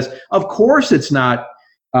one says, of course it's not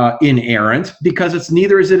inerrant, because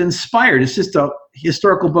neither is it inspired. It's just a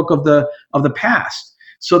historical book of the past.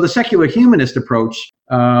 So the secular humanist approach,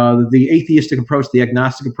 the atheistic approach, the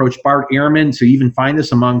agnostic approach, Bart Ehrman, so you even find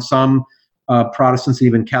this among some Protestants and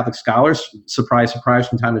even Catholic scholars, surprise, surprise,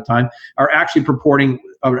 from time to time, are actually purporting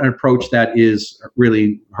an approach that is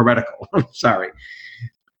really heretical. Sorry.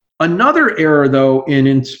 Another error, though, in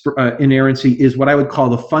inerrancy is what I would call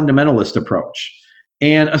the fundamentalist approach.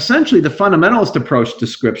 And essentially, the fundamentalist approach to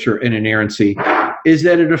Scripture in inerrancy is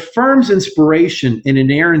that it affirms inspiration in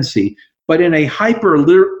inerrancy, but in a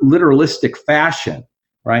hyper-literalistic fashion,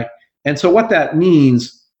 right? And so what that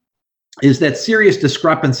means is that serious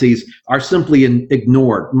discrepancies are simply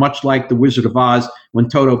ignored, much like the Wizard of Oz when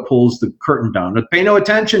Toto pulls the curtain down. But pay no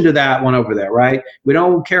attention to that one over there, right? We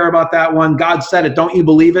don't care about that one. God said it. Don't you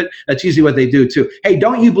believe it? That's usually what they do too. Hey,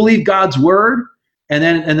 don't you believe God's word? And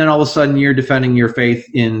then all of a sudden you're defending your faith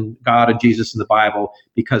in God and Jesus and the Bible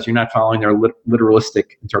because you're not following their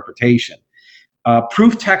literalistic interpretation.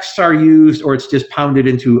 Proof texts are used, or it's just pounded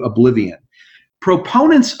into oblivion.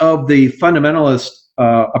 Proponents of the fundamentalist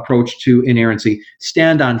approach to inerrancy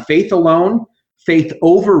stand on faith alone, faith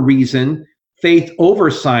over reason, faith over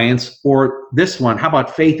science, or this one, how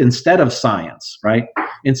about faith instead of science, right?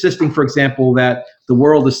 Insisting, for example, that the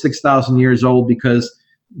world is 6,000 years old because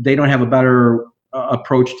they don't have a better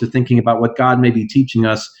approach to thinking about what God may be teaching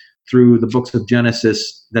us through the books of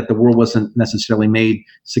Genesis, that the world wasn't necessarily made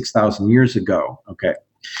 6,000 years ago, okay?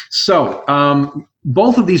 So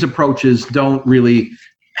both of these approaches don't really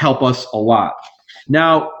help us a lot.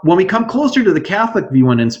 Now, when we come closer to the Catholic view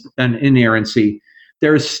on inerrancy,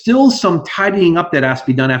 there is still some tidying up that has to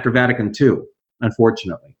be done after Vatican II,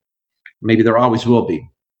 unfortunately. Maybe there always will be.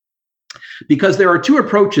 Because there are 2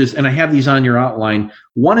 approaches, and I have these on your outline.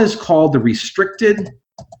 One is called the restricted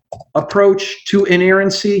approach to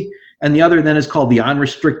inerrancy, and the other then is called the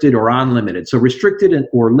unrestricted or unlimited. So restricted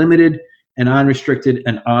or limited, and unrestricted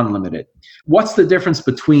and unlimited. What's the difference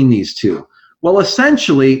between these 2? Well,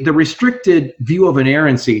 essentially, the restricted view of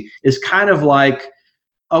inerrancy is kind of like,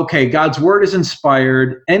 okay, God's word is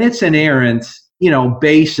inspired and it's inerrant,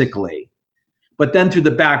 basically. but then through the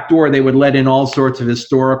back door, they would let in all sorts of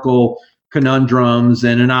historical conundrums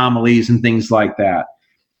and anomalies and things like that.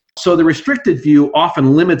 So the restricted view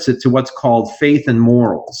often limits it to what's called faith and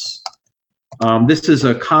morals. This is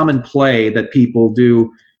a common play that people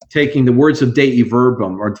do, taking the words of Dei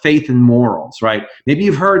Verbum, or faith and morals, right? Maybe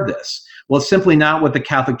you've heard this. Well, it's simply not what the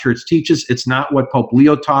Catholic Church teaches. It's not what Pope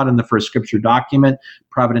Leo taught in the first scripture document,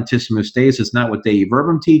 Providentissimus Deus. It's not what Dei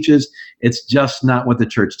Verbum teaches. It's just not what the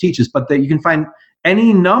Church teaches. But that you can find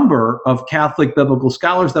any number of Catholic biblical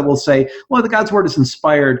scholars that will say, well, the God's word is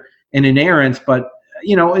inspired and inerrant, but,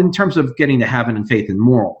 you know, in terms of getting to heaven and faith and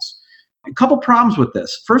morals. A couple problems with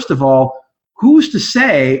this. First of all, who's to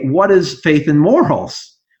say what is faith and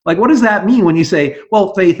morals? Like, what does that mean when you say,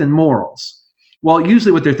 well, faith and morals? Well,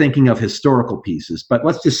 usually what they're thinking of historical pieces, but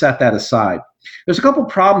let's just set that aside. There's a couple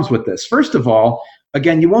problems with this. First of all,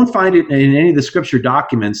 again, you won't find it in any of the scripture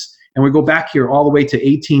documents, and we go back here all the way to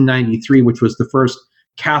 1893, which was the first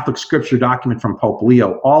Catholic scripture document from Pope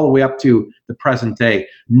Leo, all the way up to the present day.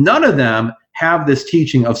 None of them have this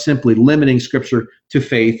teaching of simply limiting scripture to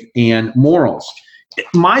faith and morals.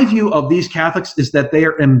 My view of these Catholics is that they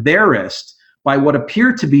are embarrassed by what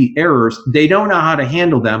appear to be errors. They don't know how to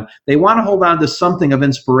handle them. They want to hold on to something of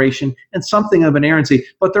inspiration and something of inerrancy,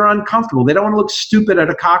 but they're uncomfortable. They don't want to look stupid at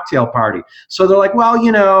a cocktail party. So they're like, well,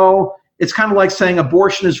 you know, it's kind of like saying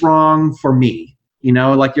abortion is wrong for me. You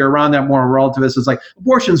know, like you're around that moral relativist. It's like,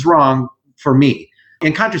 abortion's wrong for me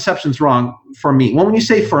and contraception's wrong for me. Well, when you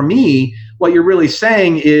say for me, what you're really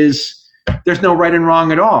saying is there's no right and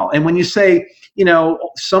wrong at all. And when you say, you know,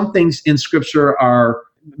 some things in scripture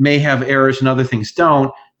may have errors and other things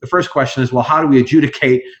don't, the first question is, well, how do we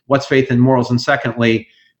adjudicate what's faith and morals? And secondly,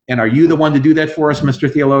 and are you the one to do that for us,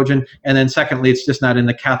 Mr. Theologian? And then secondly, it's just not in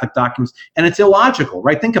the Catholic documents. And it's illogical,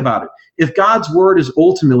 right? Think about it. If God's word is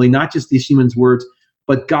ultimately not just these humans' words,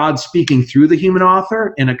 but God speaking through the human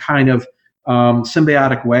author in a kind of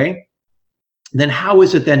symbiotic way, then how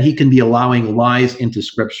is it that he can be allowing lies into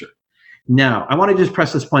scripture? Now, I want to just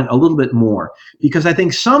press this point a little bit more, because I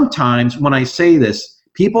think sometimes when I say this,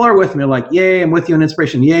 people are with me like, yay, I'm with you in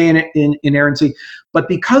inspiration, yay, in inerrancy. But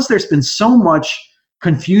because there's been so much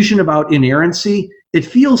confusion about inerrancy, it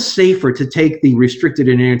feels safer to take the restricted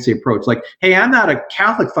inerrancy approach. Like, hey, I'm not a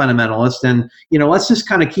Catholic fundamentalist, and, you know, let's just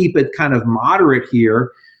kind of keep it kind of moderate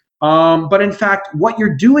here. But in fact, what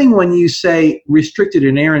you're doing when you say restricted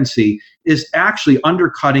inerrancy is actually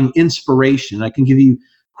undercutting inspiration. I can give you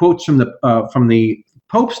quotes from the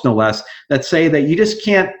popes, no less, that say that you just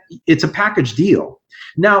can't, it's a package deal.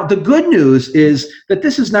 Now, the good news is that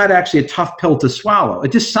this is not actually a tough pill to swallow.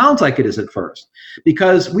 It just sounds like it is at first,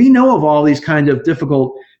 because we know of all these kind of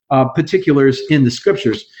difficult particulars in the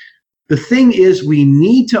scriptures. The thing is, we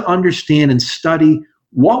need to understand and study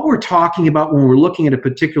what we're talking about when we're looking at a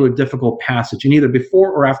particular difficult passage. And either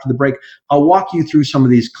before or after the break, I'll walk you through some of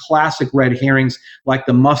these classic red herrings like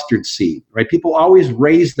the mustard seed, right? People always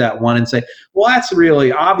raise that one and say, well, that's a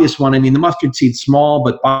really obvious one. I mean, the mustard seed's small,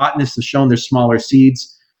 but botanists have shown there's smaller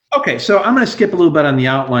seeds. Okay, so I'm going to skip a little bit on the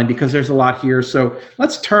outline because there's a lot here. So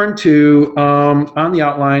let's turn to, on the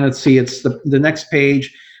outline, let's see, it's the next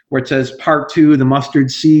page where it says part 2, the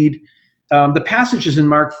mustard seed. The passage is in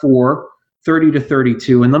Mark 4, 30 to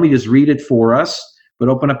 32, and let me just read it for us, but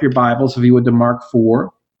open up your Bibles, if you would, to Mark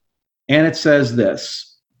 4, and it says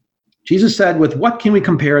this. Jesus said, with what can we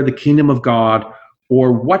compare the kingdom of God,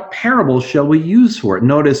 or what parable shall we use for it?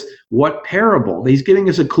 Notice, what parable? He's giving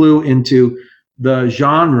us a clue into the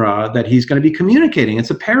genre that he's going to be communicating. It's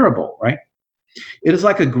a parable, right? It is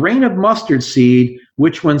like a grain of mustard seed,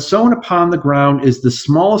 which when sown upon the ground is the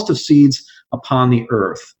smallest of seeds upon the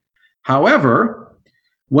earth. However,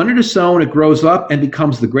 when it is sown, it grows up and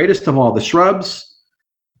becomes the greatest of all the shrubs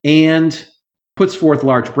and puts forth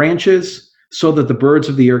large branches so that the birds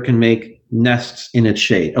of the air can make nests in its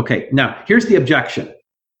shade. Okay, now here's the objection.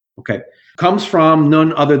 Okay, comes from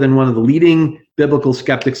none other than one of the leading biblical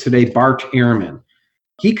skeptics today, Bart Ehrman.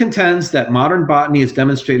 He contends that modern botany has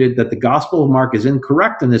demonstrated that the Gospel of Mark is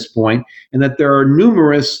incorrect in this point and that there are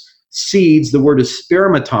numerous seeds, the word is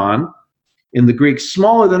spermaton in the Greek,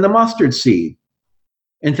 smaller than the mustard seed.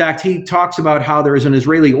 In fact, he talks about how there is an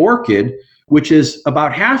Israeli orchid, which is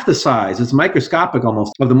about half the size, it's microscopic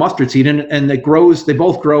almost, of the mustard seed, and it grows, they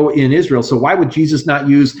both grow in Israel. So why would Jesus not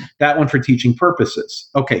use that one for teaching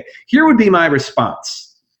purposes? Okay, here would be my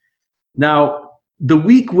response. Now, the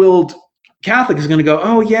weak-willed Catholic is going to go,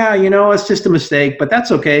 oh yeah, you know, it's just a mistake, but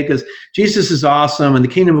that's okay because Jesus is awesome and the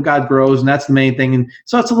kingdom of God grows and that's the main thing. And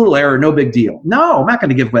so it's a little error, no big deal. No, I'm not going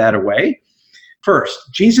to give that away.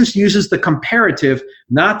 First, Jesus uses the comparative,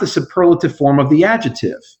 not the superlative form of the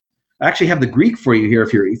adjective. I actually have the Greek for you here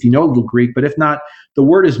if you know a little Greek, but if not, the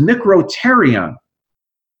word is mikroterion,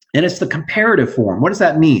 and it's the comparative form. What does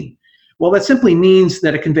that mean? Well, that simply means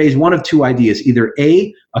that it conveys one of two ideas, either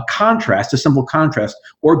a contrast, a simple contrast,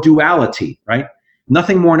 or duality, right?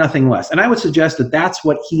 Nothing more, nothing less. And I would suggest that that's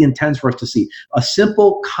what he intends for us to see, a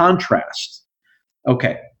simple contrast.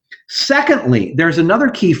 Okay. Secondly, there's another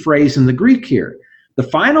key phrase in the Greek here. The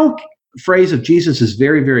final phrase of Jesus is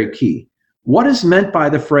very, very key. What is meant by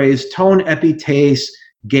the phrase ton epites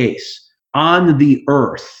geis, on the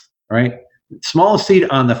earth, right? Smallest seed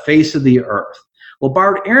on the face of the earth. Well,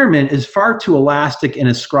 Bart Ehrman is far too elastic in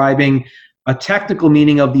ascribing a technical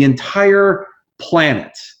meaning of the entire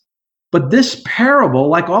planet. But this parable,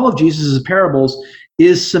 like all of Jesus' parables,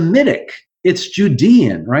 is Semitic. It's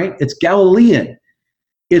Judean, right? It's Galilean.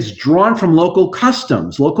 It's drawn from local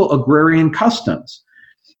customs, local agrarian customs.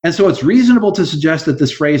 And so it's reasonable to suggest that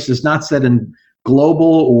this phrase is not said in global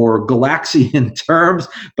or Galaxian terms,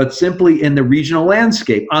 but simply in the regional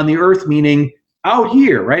landscape, on the earth, meaning out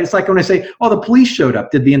here, right? It's like when I say, oh, the police showed up.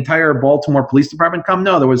 Did the entire Baltimore Police Department come?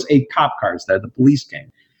 No, there was 8 cop cars there. The police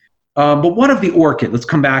came. But what of the orchid? Let's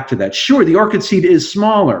come back to that. Sure, the orchid seed is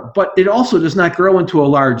smaller, but it also does not grow into a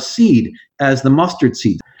large seed as the mustard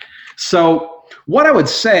seed. So what I would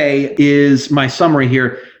say is my summary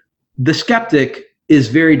here. The skeptic is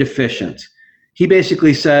very deficient. He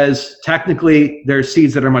basically says, technically, there are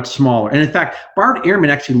seeds that are much smaller. And in fact, Bart Ehrman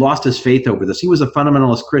actually lost his faith over this. He was a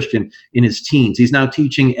fundamentalist Christian in his teens. He's now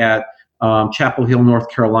teaching at Chapel Hill, North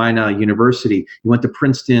Carolina University. He went to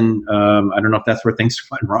Princeton. I don't know if that's where things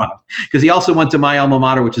went wrong, because he also went to my alma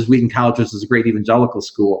mater, which is Wheaton College, which is a great evangelical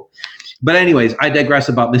school. But anyways, I digress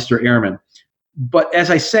about Mr. Ehrman. But as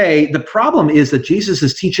I say, the problem is that Jesus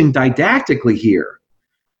is teaching didactically here.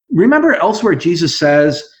 Remember elsewhere Jesus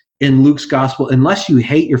says in Luke's gospel, unless you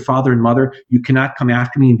hate your father and mother, you cannot come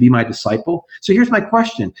after me and be my disciple. So here's my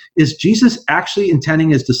question. Is Jesus actually intending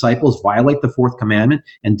his disciples violate the 4th commandment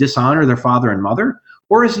and dishonor their father and mother?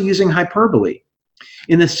 Or is he using hyperbole?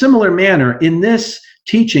 In a similar manner, in this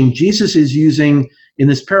teaching, Jesus is using, in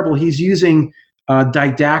this parable, he's using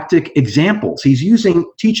didactic examples. He's using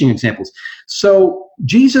teaching examples. So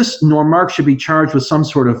Jesus nor Mark should be charged with some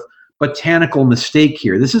sort of botanical mistake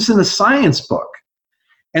here. This is in a science book.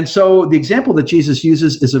 And so the example that Jesus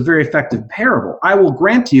uses is a very effective parable. I will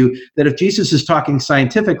grant you that if Jesus is talking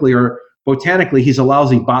scientifically or botanically, he's a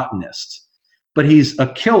lousy botanist, but he's a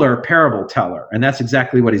killer parable teller, and that's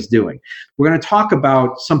exactly what he's doing. We're going to talk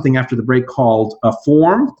about something after the break called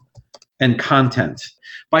form and content.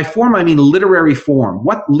 By form, I mean literary form.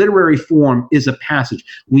 What literary form is a passage?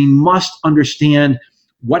 We must understand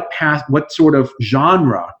what sort of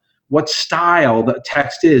genre, what style the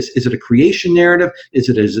text is. Is it a creation narrative? Is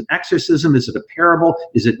it an exorcism? Is it a parable?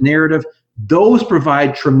 Is it narrative? Those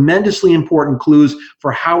provide tremendously important clues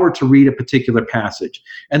for how we're to read a particular passage.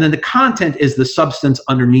 And then the content is the substance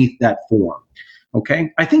underneath that form.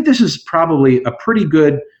 Okay? I think this is probably a pretty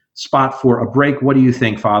good spot for a break. What do you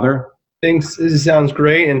think, Father? Thanks. This sounds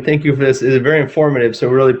great, and thank you for this. It's very informative, so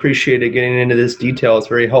really appreciate it getting into this detail. It's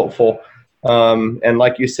very helpful. And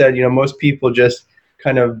like you said, most people just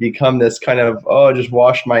kind of become this kind of, just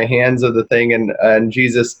wash my hands of the thing, and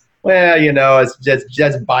Jesus, it's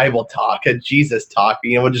just Bible talk, Jesus talk.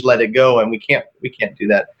 We'll just let it go, and we can't do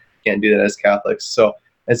that. Can't do that as Catholics. So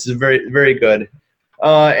this is very, very good.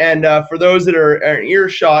 And for those that are in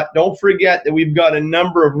earshot, don't forget that we've got a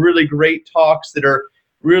number of really great talks that are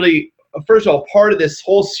really, first of all, part of this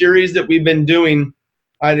whole series that we've been doing.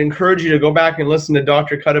 I'd encourage you to go back and listen to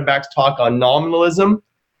Dr. Cuddeback's talk on nominalism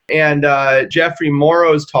and Jeffrey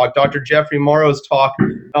Morrow's talk, Dr. Jeffrey Morrow's talk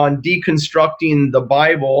on deconstructing the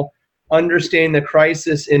Bible, understanding the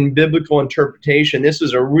crisis in biblical interpretation. This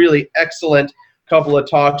was a really excellent couple of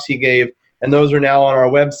talks he gave, and those are now on our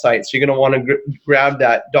website. So you're going to want to grab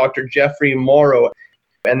that, Dr. Jeffrey Morrow.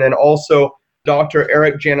 And then also Dr.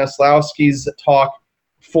 Eric Janislawski's talk,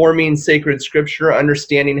 Forming Sacred Scripture,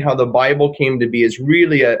 Understanding How the Bible Came to Be, is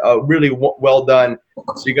really a really well done.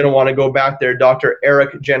 So you're going to want to go back there, Dr.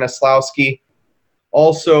 Eric Janislawski.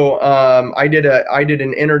 Also, I did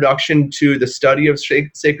an introduction to the study of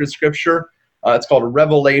sacred Scripture. It's called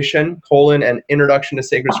Revelation, an Introduction to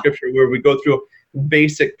Sacred Scripture, where we go through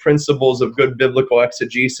basic principles of good biblical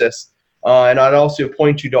exegesis. And I'd also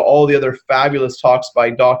point you to all the other fabulous talks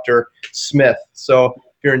by Dr. Smith. So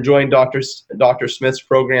if you're enjoying Dr. Smith's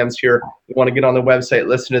programs here, you want to get on the website,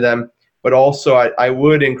 listen to them. But also, I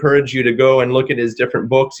would encourage you to go and look at his different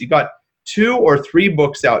books. You got 2 or 3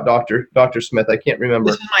 books out, Dr. Smith. I can't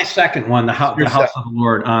remember. This is my second one, the House of the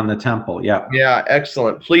Lord on the Temple. Yeah,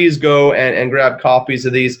 excellent. Please go and grab copies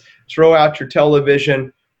of these. Throw out your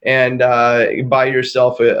television. and buy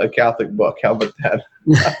yourself a Catholic book. How about that?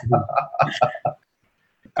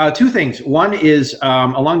 Two things. One is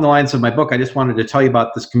along the lines of my book. I just wanted to tell you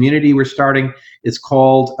about this community we're starting. It's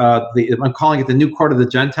called I'm calling it the New Court of the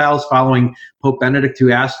Gentiles, following Pope Benedict,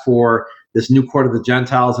 who asked for this New Court of the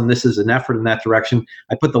Gentiles, and this is an effort in that direction.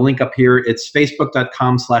 I put the link up here. It's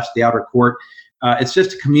facebook.com/theoutercourt. It's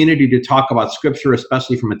just a community to talk about Scripture,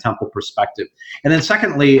 especially from a temple perspective. And then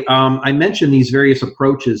secondly, I mentioned these various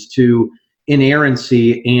approaches to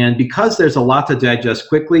inerrancy, and because there's a lot to digest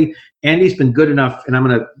quickly, Andy's been good enough, and I'm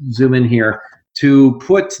going to zoom in here, to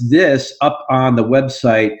put this up on the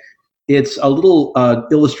website. It's a little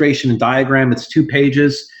illustration and diagram. It's 2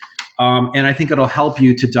 pages, and I think it'll help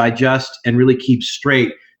you to digest and really keep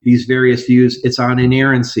straight these various views. It's on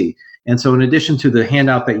inerrancy. And so in addition to the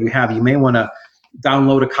handout that you have, you may want to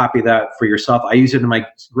download a copy of that for yourself. I use it in my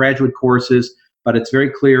graduate courses, but it's very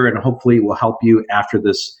clear and hopefully will help you after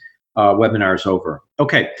this webinar is over.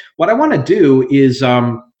 Okay, what I want to do is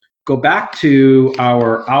go back to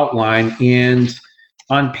our outline, and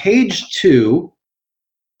on page 2,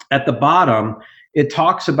 at the bottom, it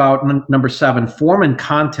talks about number 7, form and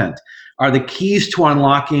content are the keys to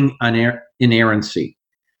unlocking inerrancy.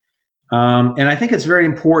 And I think it's very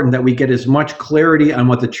important that we get as much clarity on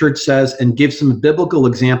what the church says and give some biblical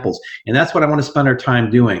examples. And that's what I want to spend our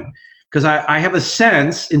time doing. Because I have a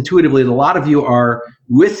sense intuitively that a lot of you are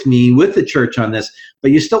with me, with the church on this,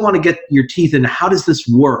 but you still want to get your teeth in how does this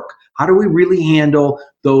work? How do we really handle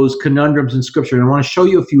those conundrums in Scripture? And I want to show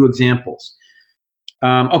you a few examples.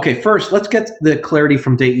 Okay, first, let's get the clarity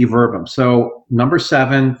from Dei Verbum. So number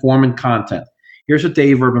 7, form and content. Here's what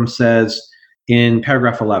Dei Verbum says in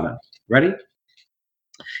paragraph 11. Ready?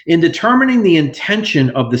 In determining the intention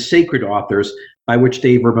of the sacred authors, by which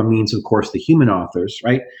Dei Verbum means, of course, the human authors,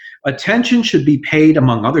 right? Attention should be paid,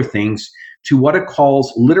 among other things, to what it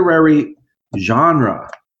calls literary genre,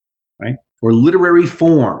 right? Or literary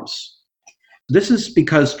forms. This is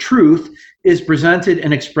because truth is presented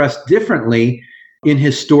and expressed differently in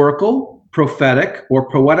historical, prophetic, or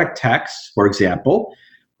poetic texts, for example,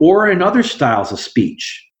 or in other styles of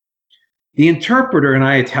speech. The interpreter, and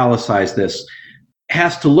I italicize this,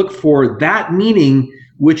 has to look for that meaning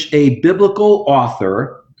which a biblical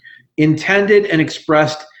author intended and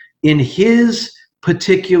expressed in his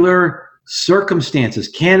particular circumstances.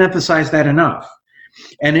 Can't emphasize that enough.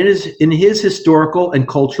 And it is in his historical and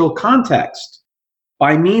cultural context.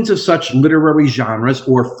 By means of such literary genres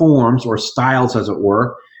or forms or styles, as it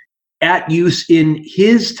were, at use in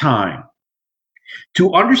his time.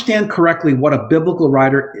 To understand correctly what a biblical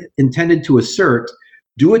writer intended to assert,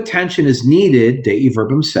 due attention is needed, Dei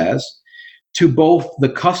Verbum says, to both the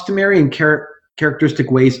customary and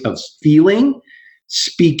characteristic ways of feeling,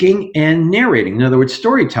 speaking, and narrating, in other words,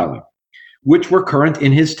 storytelling, which were current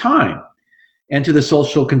in his time, and to the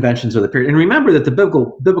social conventions of the period. And remember that the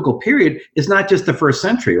biblical period is not just the first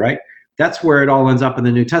century, right? That's where it all ends up in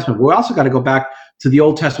the New Testament. We also got to go back to the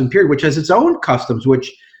Old Testament period, which has its own customs,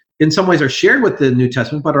 which in some ways are shared with the New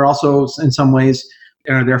Testament, but are also in some ways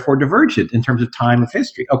are therefore divergent in terms of time of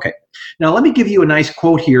history. Okay, now let me give you a nice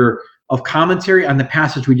quote here of commentary on the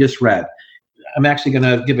passage we just read. I'm actually going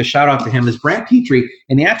to give a shout out to him. Is Brant Petrie,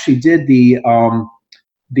 and he actually did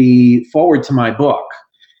the forward to my book.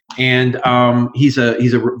 And he's a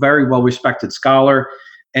very well-respected scholar.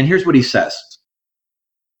 And here's what he says.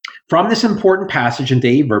 From this important passage in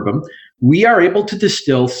Dei Verbum, we are able to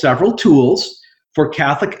distill several tools for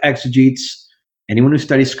Catholic exegetes, anyone who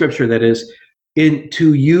studies Scripture, that is,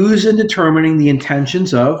 to use in determining the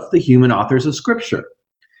intentions of the human authors of Scripture.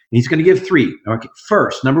 And he's going to give 3. Okay.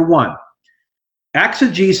 First, number 1,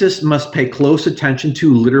 exegesis must pay close attention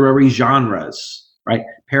to literary genres, right?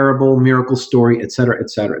 Parable, miracle, story, etc.,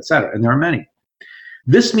 etc., etc. And there are many.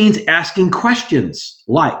 This means asking questions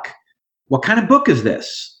like, what kind of book is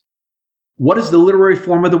this? What is the literary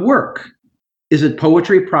form of the work? Is it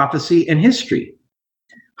poetry, prophecy, and history?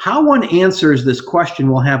 How one answers this question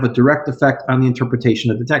will have a direct effect on the interpretation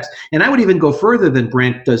of the text. And I would even go further than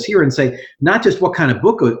Brant does here and say, not just what kind of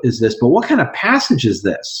book is this, but what kind of passage is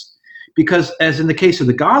this? Because as in the case of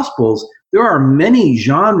the Gospels, there are many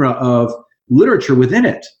genres of literature within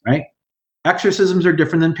it, right? Exorcisms are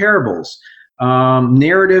different than parables.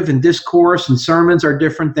 Narrative and discourse and sermons are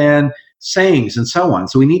different than sayings and so on.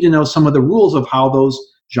 So we need to know some of the rules of how those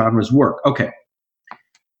genres work. Okay.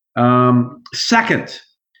 Second,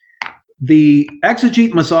 the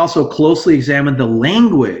exegete must also closely examine the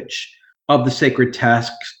language of the sacred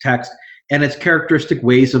text and its characteristic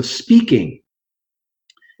ways of speaking.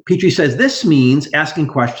 Petrie says this means asking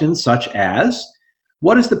questions such as,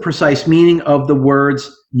 what is the precise meaning of the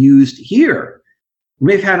words used here? We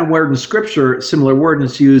may have had a word in Scripture, similar word, and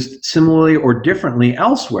it's used similarly or differently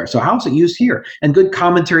elsewhere. So how is it used here? And good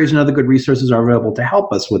commentaries and other good resources are available to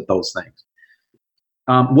help us with those things.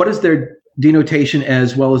 What is their denotation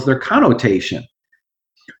as well as their connotation?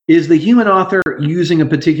 Is the human author using a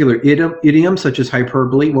particular idiom, such as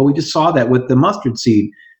hyperbole? Well, we just saw that with the mustard seed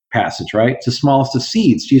passage, right? It's the smallest of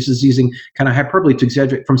seeds. Jesus is using kind of hyperbole to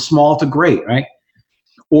exaggerate from small to great, right?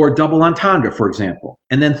 Or double entendre, for example.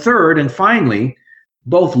 And then third, and finally,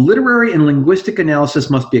 both literary and linguistic analysis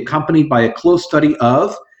must be accompanied by a close study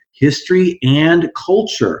of history and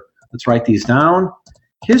culture. Let's write these down.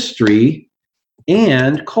 History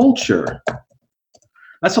and culture.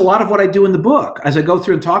 That's a lot of what I do in the book. As I go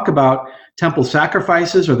through and talk about temple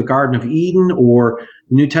sacrifices or the Garden of Eden or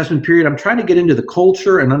the New Testament period, I'm trying to get into the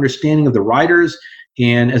culture and understanding of the writers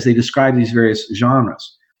and as they describe these various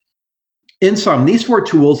genres. In sum, these four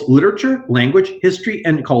tools, literature, language, history,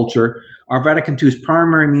 and culture, are Vatican II's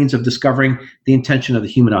primary means of discovering the intention of the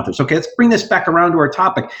human authors. Okay, let's bring this back around to our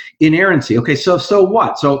topic, inerrancy. Okay, so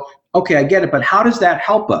what? So, okay, I get it, but how does that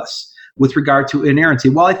help us with regard to inerrancy?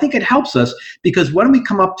 Well, I think it helps us because when we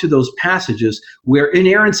come up to those passages where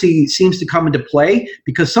inerrancy seems to come into play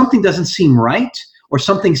because something doesn't seem right or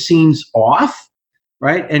something seems off,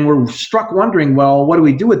 right? And we're struck wondering, well, what do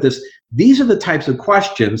we do with this? These are the types of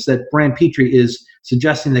questions that Brand Petrie is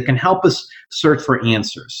suggesting that can help us search for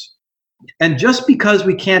answers. And just because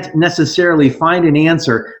we can't necessarily find an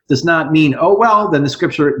answer does not mean, oh, well, then the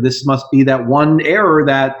Scripture, this must be that one error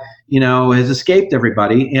that, has escaped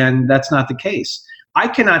everybody, and that's not the case. I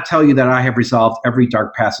cannot tell you that I have resolved every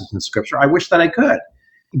dark passage in Scripture. I wish that I could.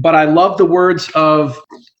 But I love the words of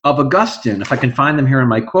Augustine, if I can find them here in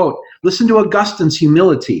my quote. Listen to Augustine's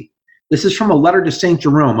humility. This is from a letter to St.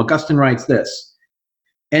 Jerome. Augustine writes this,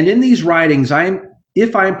 "And in these writings,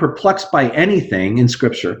 if I am perplexed by anything in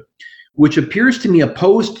Scripture, which appears to me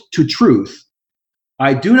opposed to truth,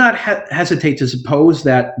 I do not hesitate to suppose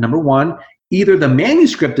that, number one, either the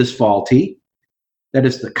manuscript is faulty, that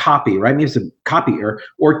is the copy, right? Maybe it's a copy error,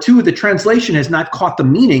 or two, the translation has not caught the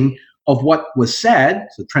meaning of what was said,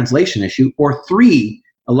 it's a translation issue, or three,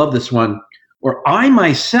 I love this one, or I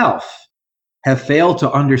myself have failed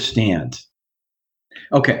to understand."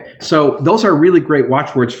 Okay, so those are really great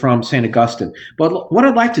watchwords from St. Augustine. But what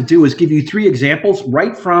I'd like to do is give you three examples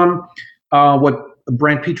right from what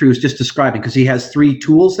Brand Petrie was just describing, because he has three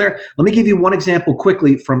tools there. Let me give you one example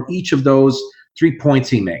quickly from each of those 3 points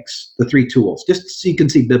he makes, the three tools, just so you can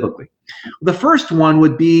see biblically. The first one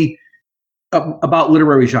would be about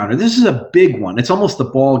literary genre. This is a big one. It's almost the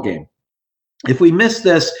ball game. If we miss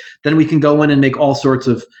this, then we can go in and make all sorts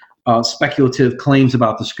of speculative claims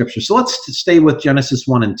about the Scripture. So let's stay with Genesis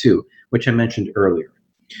 1 and 2, which I mentioned earlier.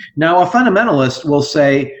 Now, a fundamentalist will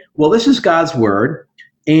say, well, this is God's word,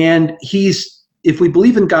 and if we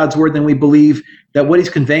believe in God's word, then we believe that what he's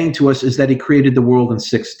conveying to us is that he created the world in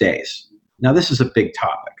 6 days. Now, this is a big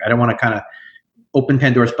topic. I don't want to kind of open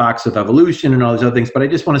Pandora's box of evolution and all these other things, but I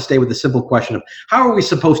just want to stay with the simple question of how are we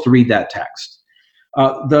supposed to read that text?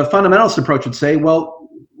 The fundamentalist approach would say, well,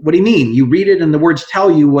 what do you mean? You read it and the words tell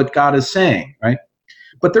you what God is saying, right?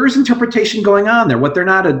 But there is interpretation going on there. What they're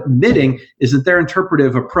not admitting is that their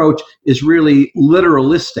interpretive approach is really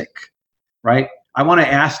literalistic, right? I want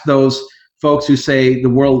to ask those folks who say the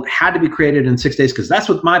world had to be created in 6 days because that's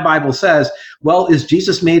what my Bible says. Well, is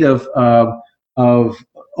Jesus made of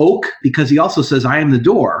oak? Because he also says, I am the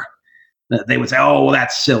door. They would say, oh, well,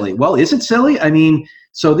 that's silly. Well, is it silly? I mean,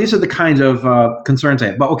 so these are the kinds of concerns I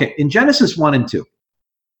have. But okay, in Genesis 1 and 2,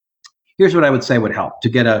 here's what I would say would help to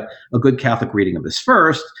get a good Catholic reading of this.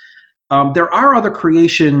 First, there are other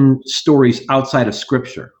creation stories outside of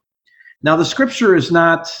Scripture. Now, the Scripture is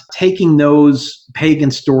not taking those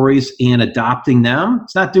pagan stories and adopting them.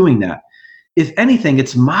 It's not doing that. If anything,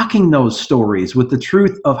 it's mocking those stories with the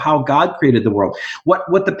truth of how God created the world.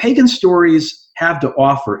 What the pagan stories have to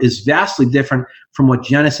offer is vastly different from what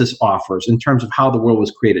Genesis offers in terms of how the world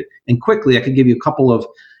was created. And quickly, I could give you a couple of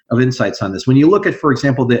insights on this. When you look at, for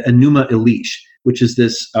example, the Enuma Elish, which is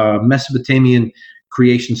this Mesopotamian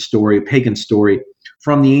creation story, pagan story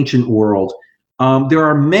from the ancient world, there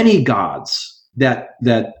are many gods that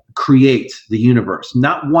create the universe.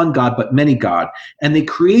 Not one god, but many gods. And they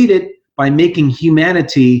create it by making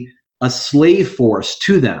humanity a slave force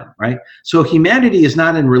to them, right? So humanity is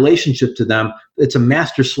not in relationship to them. It's a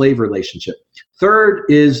master-slave relationship. Third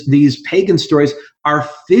is these pagan stories are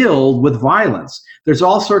filled with violence. There's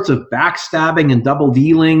all sorts of backstabbing and double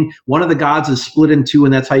dealing. One of the gods is split in two,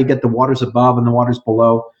 and that's how you get the waters above and the waters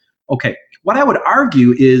below. Okay, what I would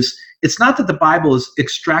argue is it's not that the Bible is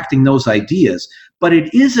extracting those ideas, but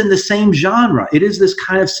it is in the same genre. It is this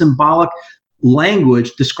kind of symbolic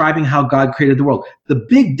language describing how God created the world. The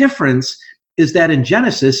big difference is that in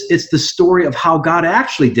Genesis, it's the story of how God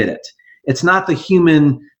actually did it. It's not the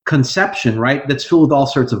human conception, right, that's filled with all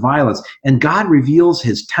sorts of violence. And God reveals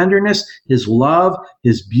his tenderness, his love,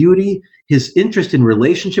 his beauty, his interest in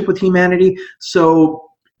relationship with humanity. So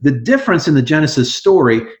the difference in the Genesis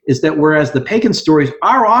story is that whereas the pagan stories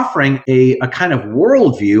are offering a kind of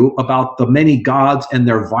worldview about the many gods and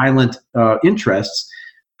their violent interests,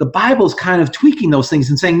 the Bible's kind of tweaking those things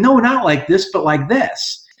and saying, no, not like this, but like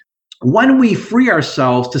this. When we free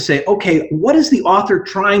ourselves to say, okay, what is the author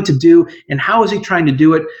trying to do and how is he trying to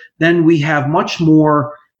do it, then we have much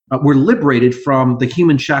more, we're liberated from the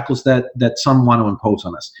human shackles that some want to impose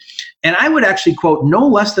on us. And I would actually quote no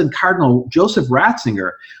less than Cardinal Joseph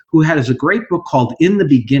Ratzinger, who has a great book called In the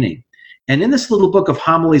Beginning. And in this little book of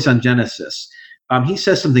homilies on Genesis, he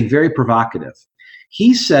says something very provocative.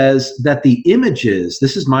 He says that the images,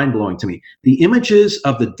 this is mind-blowing to me, the images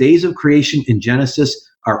of the days of creation in Genesis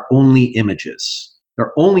are only images.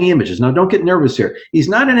 They're only images. Now, don't get nervous here. He's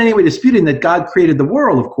not in any way disputing that God created the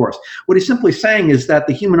world, of course. What he's simply saying is that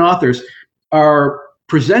the human authors are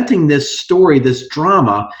presenting this story, this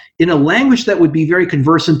drama, in a language that would be very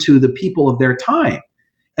conversant to the people of their time.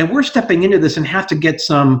 And we're stepping into this and have to get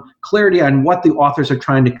some clarity on what the authors are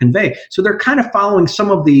trying to convey. So they're kind of following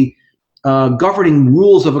some of the governing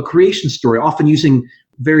rules of a creation story, often using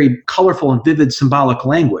very colorful and vivid symbolic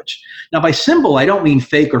language. Now, by symbol, I don't mean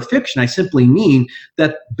fake or fiction. I simply mean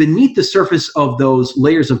that beneath the surface of those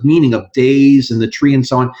layers of meaning of days and the tree and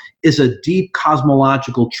so on is a deep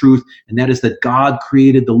cosmological truth, and that is that God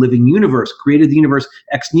created the living universe, created the universe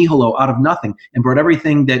ex nihilo, out of nothing, and brought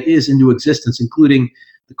everything that is into existence, including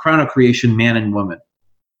the crown of creation, man and woman.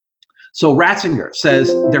 So Ratzinger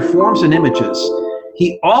says they're forms and images.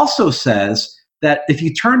 He also says that if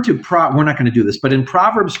you turn to, we're not going to do this, but in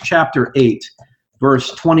Proverbs chapter 8,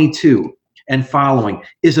 verse 22 and following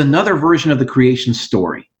is another version of the creation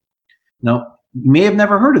story. Now, you may have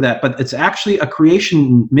never heard of that, but it's actually a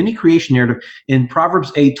mini creation narrative in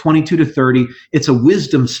Proverbs 8, 22 to 30. It's a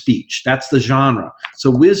wisdom speech. That's the genre. So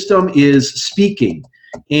wisdom is speaking.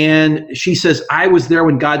 And she says, I was there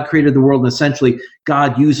when God created the world. And essentially,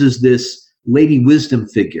 God uses this Lady Wisdom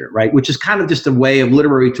figure, right? Which is kind of just a way of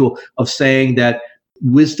literary tool of saying that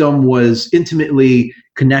wisdom was intimately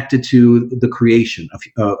connected to the creation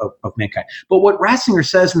of mankind. But what Ratzinger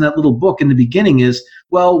says in that little book in the beginning is,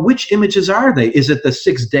 well, which images are they? Is it the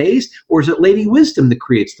 6 days, or is it Lady Wisdom that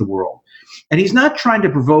creates the world? And he's not trying to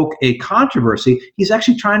provoke a controversy. He's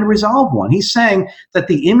actually trying to resolve one. He's saying that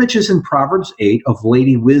the images in Proverbs 8 of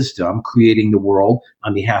Lady Wisdom creating the world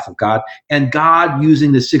on behalf of God and God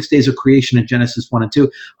using the 6 days of creation in Genesis 1 and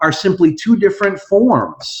 2 are simply two different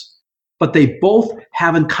forms, but they both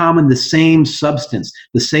have in common the same substance,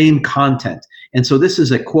 the same content. And so this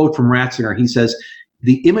is a quote from Ratzinger. He says,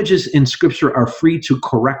 the images in Scripture are free to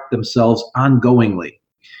correct themselves ongoingly.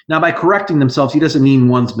 Now, by correcting themselves, he doesn't mean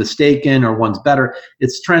one's mistaken or one's better.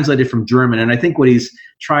 It's translated from German. And I think what he's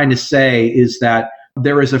trying to say is that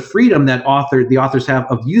there is a freedom that the authors have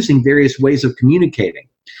of using various ways of communicating.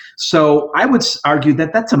 So I would argue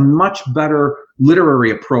that that's a much better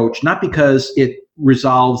literary approach, not because it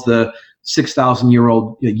resolves the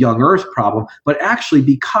 6,000-year-old young earth problem, but actually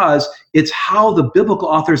because it's how the biblical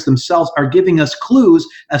authors themselves are giving us clues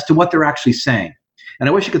as to what they're actually saying. And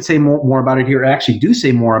I wish I could say more about it here. I actually do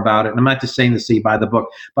say more about it. And I'm not just saying this so you buy the book,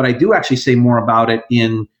 but I do actually say more about it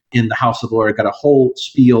in the House of the Lord. I've got a whole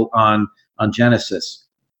spiel on Genesis.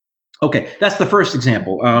 Okay, that's the first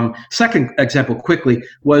example. Second example, quickly,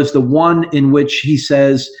 was the one in which he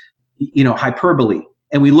says, hyperbole.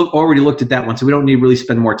 And we already looked at that one, so we don't need to really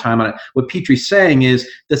spend more time on it. What Petrie's saying is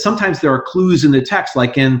that sometimes there are clues in the text,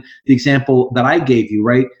 like in the example that I gave you,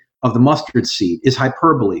 right? Of the mustard seed is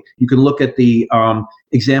hyperbole. You can look at the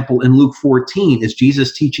example in Luke 14. Is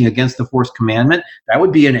Jesus teaching against the fourth commandment? That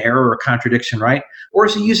would be an error or contradiction, right? Or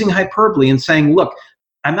is he using hyperbole and saying, look,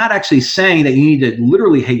 I'm not actually saying that you need to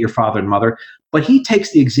literally hate your father and mother, but he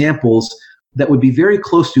takes the examples that would be very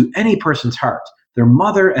close to any person's heart, their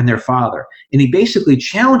mother and their father. And he basically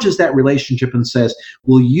challenges that relationship and says,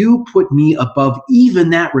 will you put me above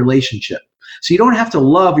even that relationship? So you don't have to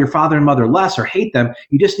love your father and mother less or hate them.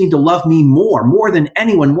 You just need to love me more than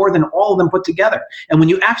anyone, more than all of them put together. And when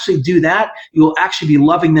you actually do that, you will actually be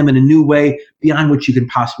loving them in a new way beyond what you can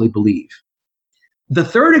possibly believe. The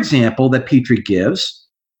third example that Petrie gives,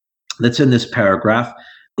 that's in this paragraph,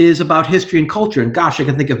 is about history and culture. And gosh, I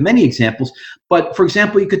can think of many examples. But for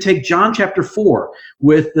example, you could take John chapter 4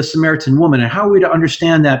 with the Samaritan woman. And how are we to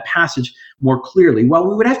understand that passage more clearly? Well,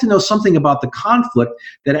 we would have to know something about the conflict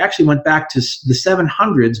that actually went back to the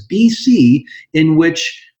 700s BC, in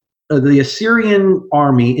which the Assyrian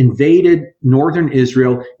army invaded northern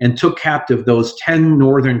Israel and took captive those 10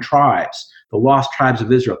 northern tribes, the lost tribes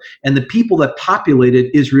of Israel. And the people that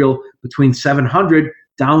populated Israel between 700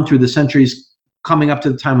 down through the centuries coming up to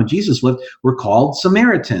the time when Jesus lived were called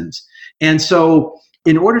Samaritans. And so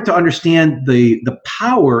in order to understand the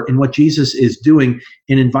power in what Jesus is doing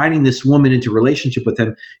in inviting this woman into relationship with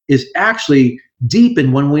him is actually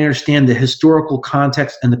deepened when we understand the historical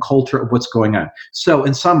context and the culture of what's going on. So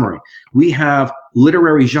in summary, we have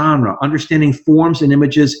literary genre, understanding forms and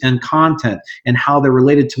images and content and how they're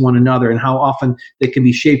related to one another and how often they can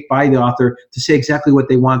be shaped by the author to say exactly what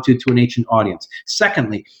they want to an ancient audience.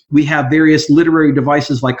 Secondly, we have various literary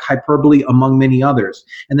devices like hyperbole, among many others.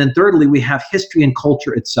 And then thirdly, we have history and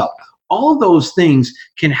culture itself. All of those things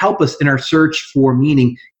can help us in our search for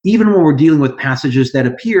meaning, even when we're dealing with passages that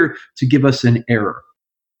appear to give us an error.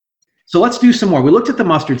 So let's do some more. We looked at the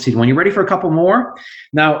mustard seed one. You ready for a couple more?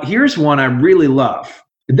 Now, here's one I really love.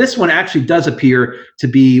 This one actually does appear to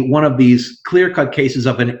be one of these clear-cut cases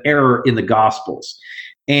of an error in the Gospels.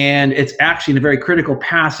 And it's actually in a very critical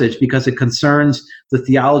passage because it concerns the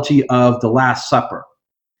theology of the Last Supper.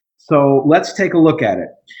 So let's take a look at it.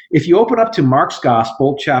 If you open up to Mark's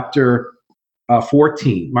Gospel, chapter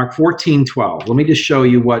 14, Mark 14:12. Let me just show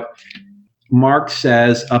you what Mark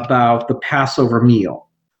says about the Passover meal.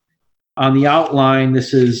 On the outline,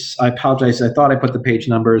 this is, I apologize, I thought I put the page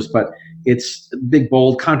numbers, but it's big,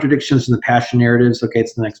 bold contradictions in the Passion narratives. Okay,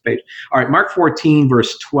 it's the next page. All right, Mark 14,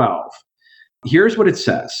 verse 12. Here's what it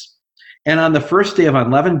says. And on the first day of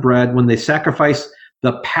unleavened bread, when they sacrificed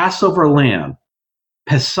the Passover lamb,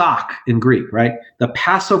 Pesach in Greek, right? The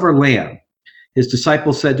Passover lamb, his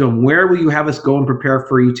disciples said to him, where will you have us go and prepare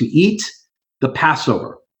for you to eat the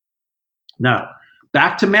Passover? Now,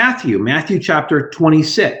 back to Matthew chapter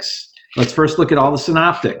 26. Let's first look at all the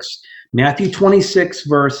synoptics. Matthew 26,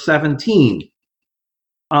 verse 17.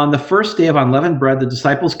 On the first day of unleavened bread, the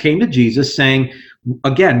disciples came to Jesus saying,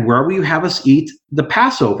 again, where will you have us eat the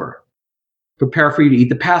Passover? Prepare for you to eat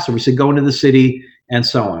the Passover. He said, go into the city and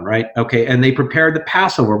so on, right? Okay, and they prepared the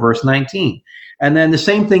Passover, verse 19. And then the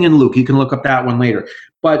same thing in Luke. You can look up that one later.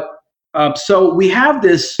 But so we have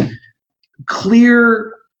this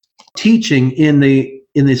clear teaching in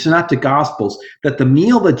the Synoptic Gospels that the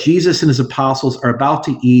meal that Jesus and his apostles are about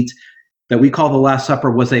to eat, that we call the Last Supper,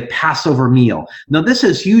 was a Passover meal. Now, this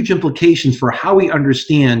has huge implications for how we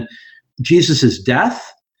understand Jesus'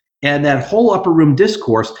 death and that whole upper room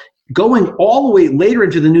discourse, going all the way later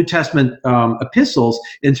into the New Testament epistles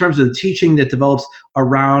in terms of the teaching that develops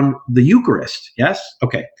around the Eucharist. Yes?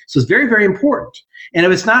 Okay. So it's very, very important. And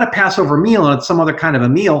if it's not a Passover meal and it's some other kind of a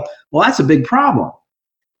meal, well, that's a big problem.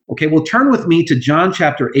 Okay, well, turn with me to John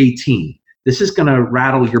chapter 18. This is going to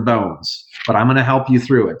rattle your bones, but I'm going to help you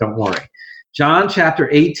through it. Don't worry. John chapter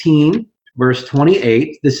 18, verse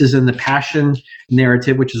 28. This is in the Passion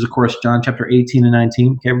narrative, which is, of course, John chapter 18 and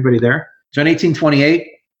 19. Okay, everybody there? John 18, 28.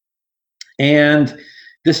 And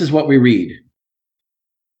this is what we read.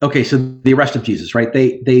 Okay, so the arrest of Jesus, right?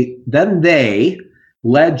 They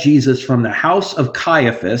led Jesus from the house of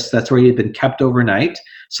Caiaphas. That's where he had been kept overnight.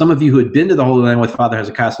 Some of you who had been to the Holy Land with Father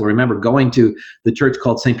Hezekiah will remember going to the church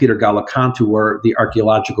called St. Peter Gallicantu, where the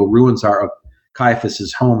archaeological ruins are of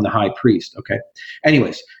Caiaphas's home, the high priest. Okay.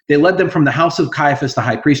 Anyways, they led them from the house of Caiaphas, the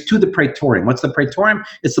high priest, to the Praetorium. What's the Praetorium?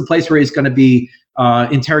 It's the place where he's going to be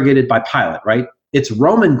interrogated by Pilate, right? It's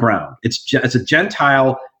Roman ground. It's a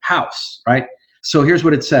Gentile house, right? So here's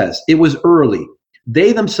what it says. It was early.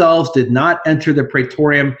 They themselves did not enter the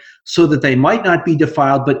Praetorium so that they might not be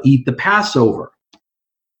defiled, but eat the Passover.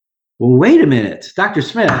 Well, wait a minute, Dr.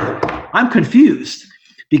 Smith, I'm confused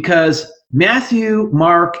because Matthew,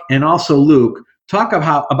 Mark, and also Luke talk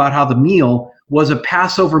about how the meal was a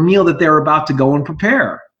Passover meal that they're about to go and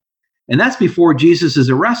prepare. And that's before Jesus is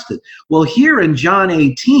arrested. Well, here in John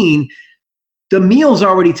 18, the meal's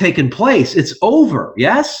already taken place. It's over,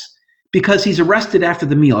 yes? Because he's arrested after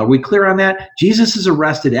the meal. Are we clear on that? Jesus is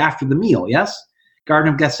arrested after the meal, yes?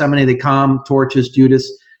 Garden of Gethsemane, they come, torches,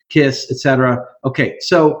 Judas, kiss, etc. Okay,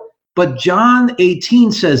 so, but John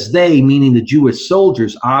 18 says they, meaning the Jewish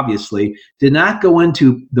soldiers, obviously, did not go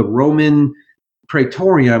into the Roman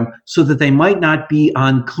Praetorium so that they might not be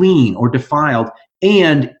unclean or defiled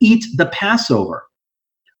and eat the Passover.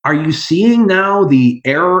 Are you seeing now the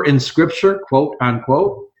error in Scripture, quote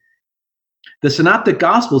unquote? The Synoptic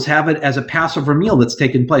Gospels have it as a Passover meal that's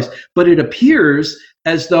taken place, but it appears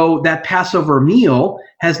as though that Passover meal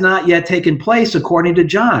has not yet taken place according to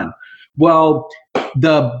John. Well,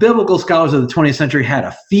 The biblical scholars of the 20th century had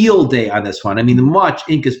a field day on this one. I mean, much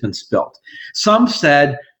ink has been spilled. Some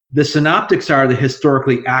said the synoptics are the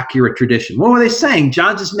historically accurate tradition. What were they saying?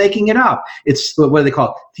 John's just making it up. It's what do they call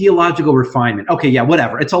it? Theological refinement. Okay, yeah,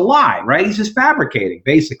 whatever. It's a lie, right? He's just fabricating,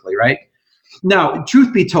 basically, right? Now,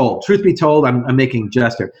 truth be told, I'm making a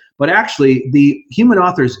gesture, but actually the human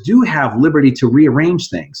authors do have liberty to rearrange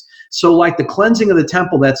things. So like the cleansing of the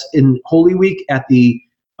temple that's in Holy Week at the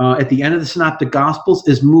end of the Synoptic Gospels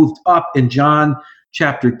is moved up in John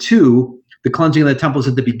chapter 2. The cleansing of the temple is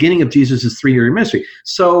at the beginning of Jesus' 3-year ministry.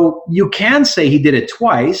 So you can say he did it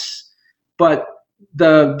twice, but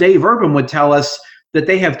the Dave Urban would tell us that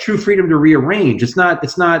they have true freedom to rearrange. It's not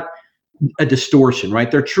a distortion,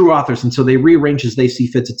 right? They're true authors, and so they rearrange as they see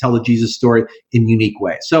fit to tell the Jesus story in unique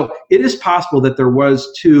ways. So it is possible that there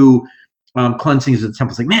was 2 cleansings of the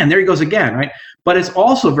temple. It's like, man, there he goes again, right? But it's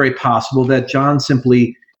also very possible that John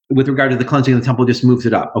simply, with regard to the cleansing of the temple, just moves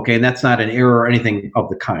it up, okay? And that's not an error or anything of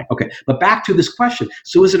the kind, okay? But back to this question.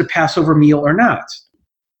 So is it a Passover meal or not?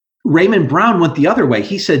 Raymond Brown went the other way.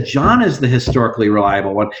 He said John is the historically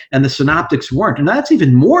reliable one, and the synoptics weren't. And that's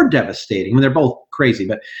even more devastating. I mean, they're both crazy,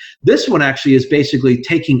 but this one actually is basically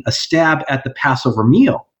taking a stab at the Passover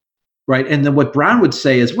meal, right? And then what Brown would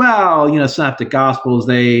say is, well, synoptic gospels,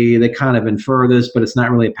 they kind of infer this, but it's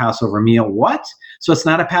not really a Passover meal. What? So it's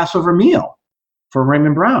not a Passover meal for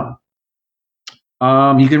Raymond Brown.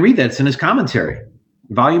 You can read that. It's in his commentary.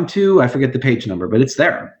 Volume 2, I forget the page number, but it's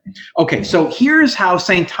there. Okay, so here's how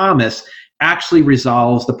St. Thomas actually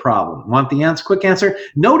resolves the problem. Want the quick answer?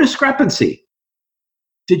 No discrepancy.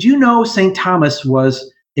 Did you know St. Thomas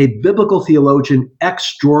was a biblical theologian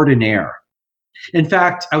extraordinaire? In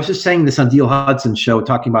fact, I was just saying this on Dale Hudson's show,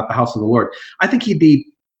 talking about the house of the Lord. I think he'd be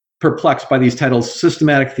perplexed by these titles,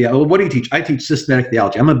 systematic theology. What do you teach? I teach systematic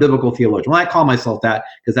theology. I'm a biblical theologian. Well, I call myself that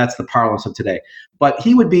because that's the parlance of today. But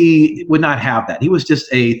he would not have that. He was just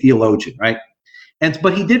a theologian, right?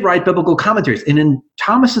 But he did write biblical commentaries. And in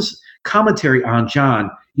Thomas's commentary on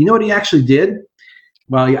John, you know what he actually did?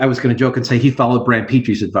 Well, I was going to joke and say he followed Brand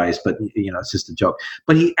Petrie's advice, but it's just a joke.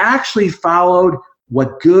 But he actually followed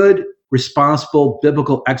what good, responsible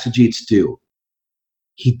biblical exegetes do.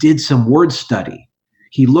 He did some word study.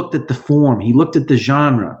 He looked at the form. He looked at the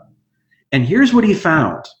genre. And here's what he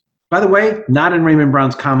found. By the way, not in Raymond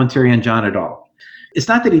Brown's commentary on John at all. It's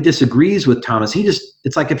not that he disagrees with Thomas.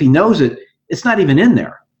 It's like if he knows it, it's not even in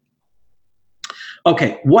there.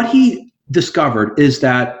 Okay, what he discovered is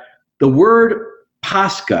that the word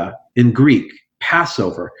Pascha in Greek,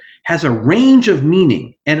 Passover, has a range of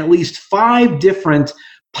meaning and at least 5 different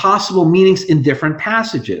possible meanings in different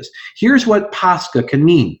passages. Here's what Pascha can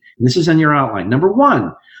mean. This is in your outline. Number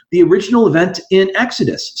 1, the original event in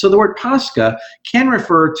Exodus. So the word Pascha can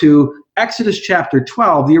refer to Exodus chapter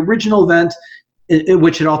 12, the original event in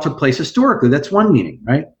which it all took place historically. That's one meaning,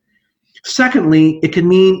 right? Secondly, it can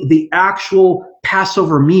mean the actual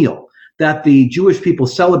Passover meal that the Jewish people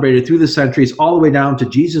celebrated through the centuries all the way down to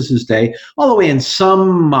Jesus's day, all the way in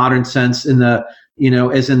some modern sense in the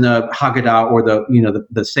as in the Haggadah or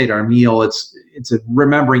the Seder meal. It's a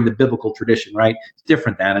remembering the biblical tradition, right? It's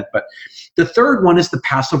different than it. But the third one is the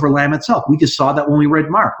Passover lamb itself. We just saw that when we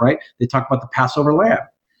read Mark, right? They talk about the Passover lamb.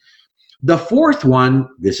 The fourth one,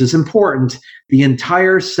 this is important, the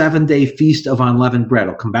entire 7-day feast of unleavened bread.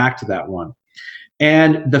 I'll come back to that one.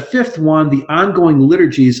 And the fifth one, the ongoing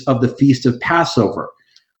liturgies of the feast of Passover,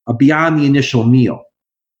 beyond the initial meal.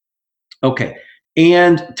 Okay.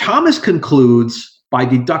 And Thomas concludes by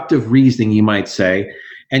deductive reasoning, you might say,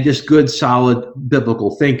 and just good, solid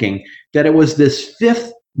biblical thinking, that it was this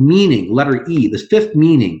fifth meaning, letter E, this fifth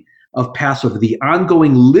meaning of Passover, the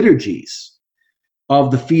ongoing liturgies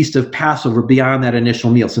of the feast of Passover beyond that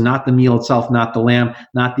initial meal. So not the meal itself, not the lamb,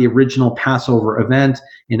 not the original Passover event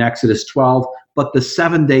in Exodus 12, but the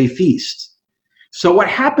 7-day feast. So what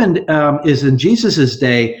happened is in Jesus's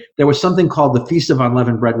day, there was something called the Feast of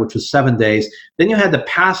Unleavened Bread, which was 7 days. Then you had the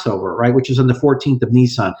Passover, right, which is on the 14th of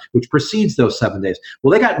Nisan, which precedes those 7 days.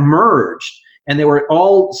 Well, they got merged, and they were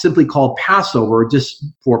all simply called Passover, just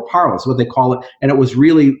for parlance, what they call it. And it was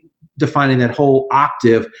really defining that whole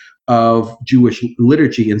octave of Jewish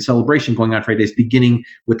liturgy and celebration going on for 8 days, beginning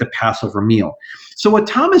with the Passover meal. So what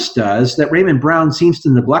Thomas does, that Raymond Brown seems to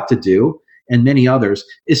neglect to do, and many others,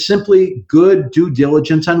 is simply good due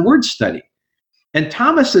diligence on word study. And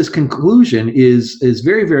Thomas's conclusion is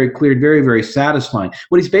very, very clear, very, very satisfying.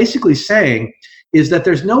 What he's basically saying is that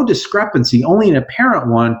there's no discrepancy, only an apparent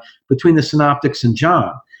one, between the synoptics and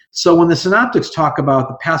John. So when the synoptics talk about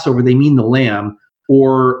the Passover, they mean the lamb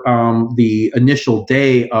or the initial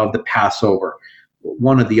day of the Passover,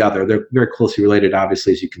 one or the other. They're very closely related,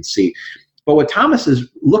 obviously, as you can see. But what Thomas is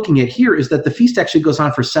looking at here is that the feast actually goes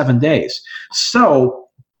on for 7 days. So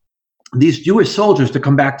these Jewish soldiers, to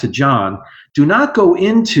come back to John, do not go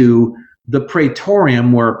into the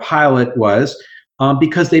praetorium where Pilate was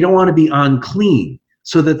because they don't want to be unclean,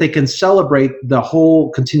 so that they can celebrate the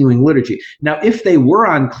whole continuing liturgy. Now, if they were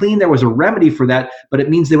unclean, there was a remedy for that, but it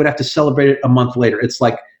means they would have to celebrate it a month later. It's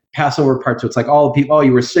like Passover part 2. It's like all the people, oh,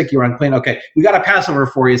 you were sick, you were unclean. Okay, we got a Passover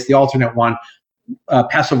for you. It's the alternate one,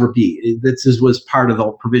 Passover B. This was part of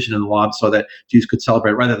the provision of the law so that Jews could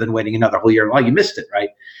celebrate rather than waiting another whole year. Oh, you missed it, right?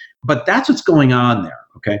 But that's what's going on there,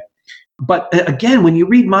 okay? But again, when you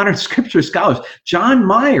read modern scripture scholars, John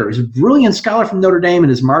Myers, a brilliant scholar from Notre Dame in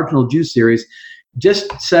his Marginal Jew series,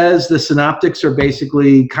 just says the synoptics are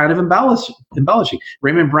basically kind of embellishing.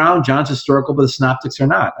 Raymond Brown, John's historical, but the synoptics are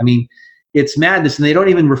not. I mean, it's madness, and they don't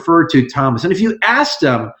even refer to Thomas. And if you asked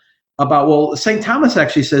them about, well, St. Thomas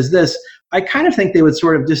actually says this, I kind of think they would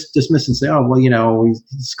sort of just dismiss and say, oh, well, he's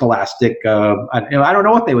scholastic. I don't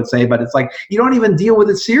know what they would say, but it's like, you don't even deal with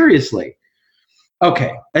it seriously.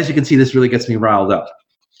 Okay, as you can see, this really gets me riled up.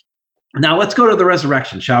 Now let's go to the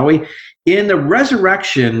resurrection, shall we? In the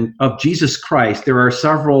resurrection of Jesus Christ, there are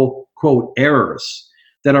several, quote, errors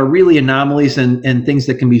that are really anomalies and things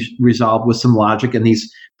that can be resolved with some logic and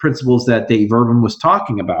these principles that Dave Irvin was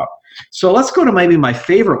talking about. So let's go to maybe my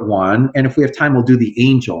favorite one, and if we have time, we'll do the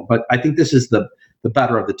angel, but I think this is the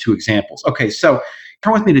better of the two examples. Okay, so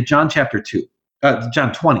come with me to John chapter 2,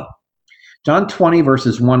 John 20. John 20,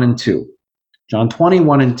 verses 1 and 2. John 20,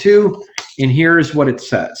 1 and 2, and here's what it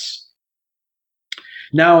says.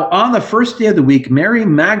 Now, on the first day of the week, Mary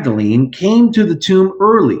Magdalene came to the tomb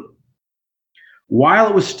early, while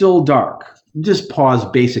it was still dark. Just pause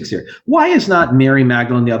basics here. Why is not Mary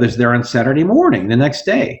Magdalene and the others there on Saturday morning, the next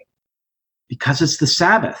day? Because it's the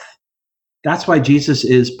Sabbath. That's why Jesus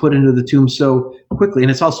is put into the tomb so quickly.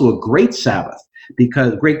 And it's also a great Sabbath,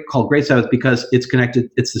 called Great Sabbath, because it's connected.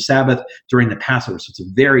 It's the Sabbath during the Passover. So it's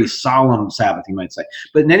a very solemn Sabbath, you might say.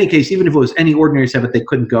 But in any case, even if it was any ordinary Sabbath, they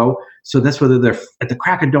couldn't go. So that's whether they're at the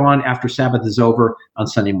crack of dawn after Sabbath is over on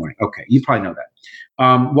Sunday morning. Okay, you probably know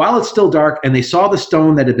that. While it's still dark, and they saw the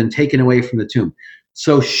stone that had been taken away from the tomb.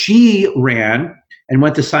 So she ran and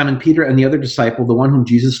went to Simon Peter and the other disciple, the one whom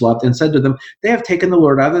Jesus loved, and said to them, they have taken the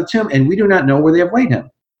Lord out of the tomb, and we do not know where they have laid him.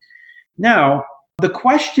 Now, the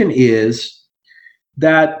question is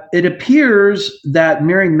that it appears that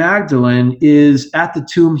Mary Magdalene is at the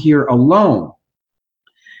tomb here alone.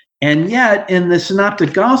 And yet, in the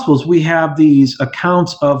Synoptic Gospels, we have these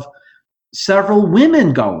accounts of several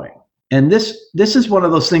women going. And this is one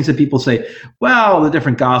of those things that people say, well, the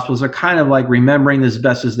different Gospels are kind of like remembering this as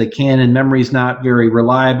best as they can, and memory's not very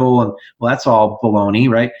reliable, and well, that's all baloney,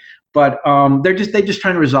 right? But they're just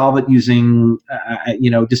trying to resolve it using,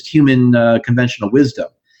 just human conventional wisdom.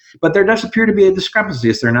 But there does appear to be a discrepancy,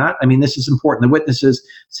 is there not? I mean, this is important. The witnesses,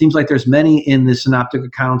 seems like there's many in the synoptic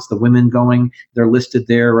accounts, the women going, they're listed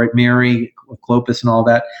there, right? Mary, Clopas, and all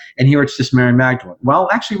that. And here it's just Mary Magdalene. Well,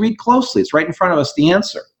 actually read closely. It's right in front of us, the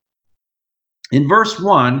answer. In verse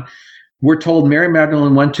 1, we're told Mary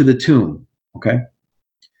Magdalene went to the tomb, okay?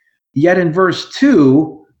 Yet in verse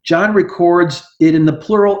 2, John records it in the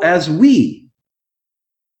plural as we.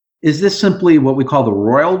 Is this simply what we call the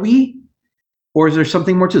royal we? Or is there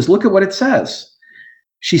something more to this? Look at what it says.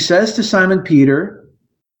 She says to Simon Peter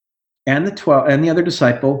and the 12 and the other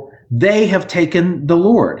disciple, they have taken the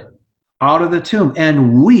Lord out of the tomb,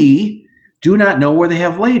 and we do not know where they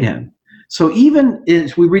have laid him. So even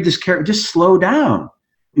as we read this character, just slow down.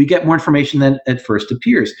 We get more information than at first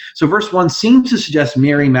appears. So verse 1 seems to suggest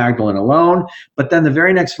Mary Magdalene alone, but then the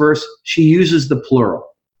very next verse, she uses the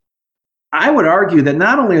plural. I would argue that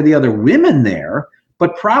not only are the other women there,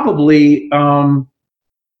 but probably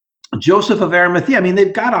Joseph of Arimathea. I mean,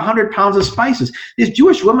 they've got 100 pounds of spices. These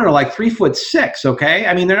Jewish women are like 3'6", okay?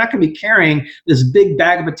 I mean, they're not going to be carrying this big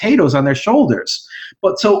bag of potatoes on their shoulders.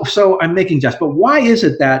 But so I'm making jest. But why is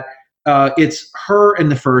it that it's her in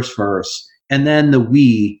the first verse and then the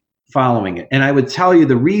we following it? And I would tell you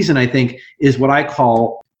the reason, I think, is what I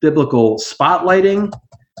call biblical spotlighting.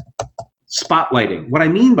 What I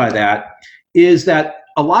mean by that is that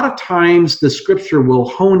a lot of times the scripture will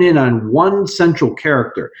hone in on one central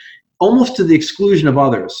character, almost to the exclusion of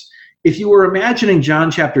others. If you were imagining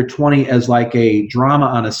John chapter 20 as like a drama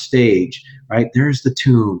on a stage, right? There's the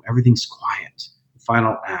tomb, everything's quiet, the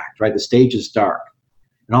final act, right? The stage is dark.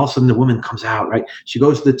 And all of a sudden the woman comes out, right? She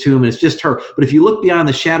goes to the tomb and it's just her. But if you look beyond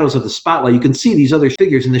the shadows of the spotlight, you can see these other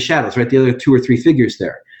figures in the shadows, right? The other 2 or 3 figures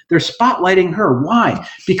there. They're spotlighting her. Why?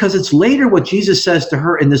 Because it's later what Jesus says to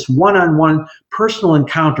her in this one-on-one personal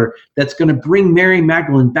encounter that's going to bring Mary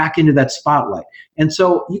Magdalene back into that spotlight. And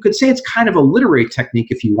so you could say it's kind of a literary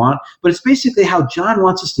technique if you want, but it's basically how John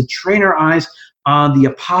wants us to train our eyes on the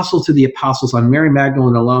apostle to the apostles, on Mary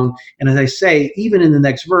Magdalene alone. And as I say, even in the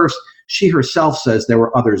next verse, she herself says there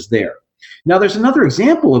were others there. Now, there's another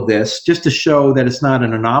example of this, just to show that it's not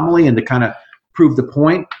an anomaly and to kind of prove the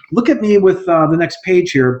point. Look at me with the next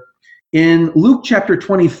page here. In Luke chapter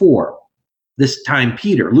 24, this time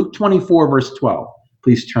Peter, Luke 24, verse 12.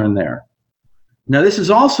 Please turn there. Now, this is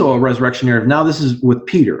also a resurrection narrative. Now, this is with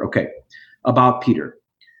Peter, okay, about Peter.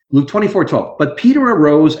 Luke 24, 12. But Peter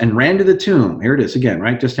arose and ran to the tomb. Here it is again,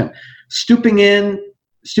 right? Just him. Stooping and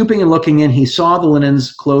looking in, he saw the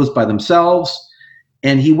linens closed by themselves,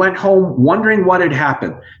 and he went home wondering what had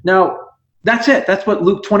happened. Now, that's it. That's what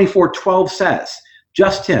Luke 24, 12 says.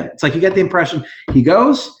 Just him. It's like you get the impression he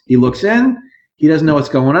goes, he looks in, he doesn't know what's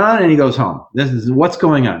going on, and he goes home. This is what's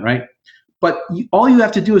going on, right? But all you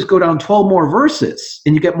have to do is go down 12 more verses,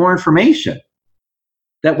 and you get more information.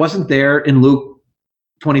 That wasn't there in Luke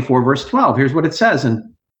 24, verse 12. Here's what it says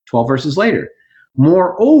in 12 verses later.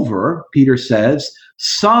 Moreover, Peter says,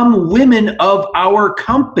 some women of our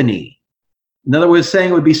company. In other words, saying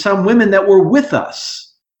it would be some women that were with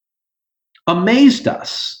us, amazed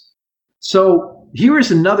us. So here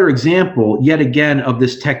is another example, yet again, of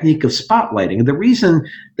this technique of spotlighting. And the reason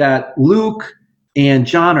that Luke and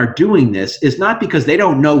John are doing this is not because they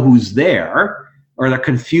don't know who's there, or they're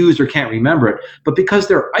confused or can't remember it, but because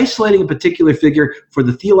they're isolating a particular figure for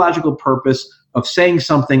the theological purpose of saying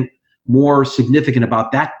something more significant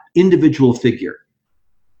about that individual figure.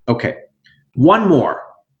 Okay, one more,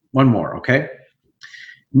 okay?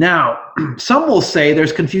 Now, some will say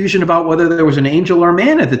there's confusion about whether there was an angel or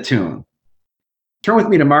man at the tomb. Turn with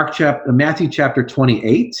me to Matthew chapter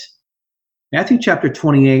 28. Matthew chapter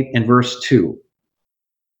 28 and verse 2.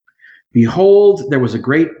 Behold, there was a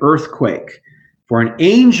great earthquake, for an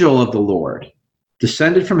angel of the Lord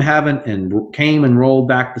descended from heaven and came and rolled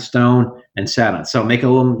back the stone and sat on it. So make a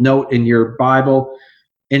little note in your Bible,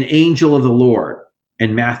 an angel of the Lord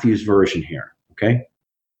in Matthew's version here, okay?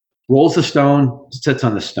 Rolls the stone, sits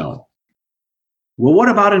on the stone. Well, what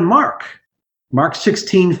about in Mark? Mark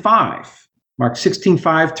 16:5. Mark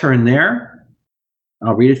 16:5, turn there.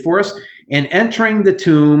 I'll read it for us. And entering the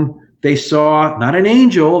tomb, they saw not an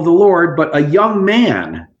angel of the Lord, but a young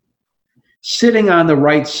man sitting on the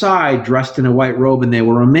right side, dressed in a white robe, and they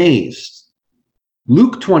were amazed.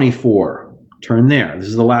 Luke 24, turn there. This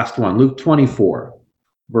is the last one. Luke 24,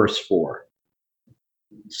 verse 4.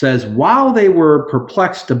 Says, while they were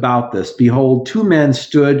perplexed about this, behold, two men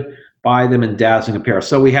stood by them in dazzling apparel.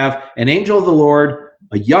 So we have an angel of the Lord,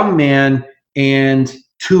 a young man, and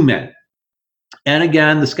two men. And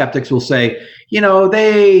again, the skeptics will say,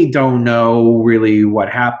 they don't know really what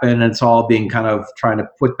happened. It's all being kind of trying to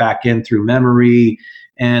put back in through memory.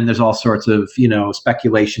 And there's all sorts of,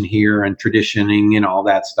 speculation here and traditioning and all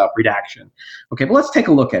that stuff, redaction. Okay, but let's take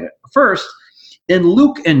a look at it. First, in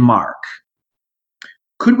Luke and Mark,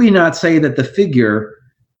 could we not say that the figure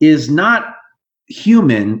is not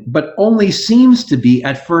human, but only seems to be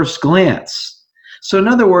at first glance? So in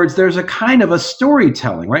other words, there's a kind of a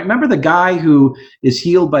storytelling, right? Remember the guy who is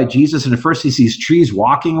healed by Jesus, and at first he sees trees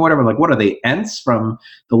walking or whatever, like, what are they, Ents from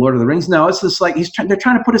the Lord of the Rings? No, it's just like they're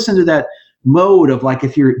trying to put us into that mode of like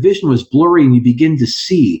if your vision was blurry and you begin to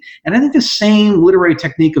see. And I think the same literary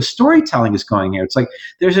technique of storytelling is going here. It's like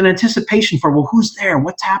there's an anticipation for, well, who's there?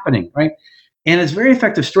 What's happening, right? And it's very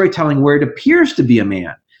effective storytelling where it appears to be a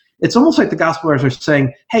man. It's almost like the gospel writers are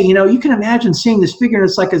saying, hey, you can imagine seeing this figure and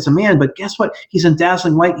it's like it's a man, but guess what? He's in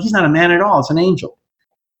dazzling white. He's not a man at all. It's an angel.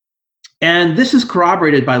 And this is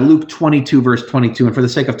corroborated by Luke 22, verse 22. And for the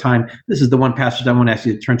sake of time, this is the one passage I want to ask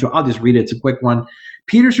you to turn to. I'll just read it. It's a quick one.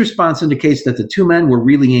 Peter's response indicates that the two men were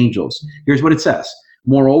really angels. Here's what it says.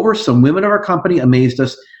 Moreover, some women of our company amazed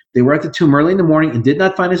us. They were at the tomb early in the morning and did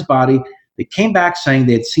not find his body. They came back saying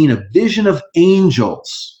they had seen a vision of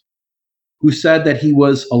angels who said that he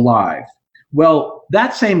was alive. Well,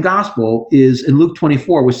 that same gospel is in Luke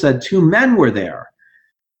 24, which said two men were there.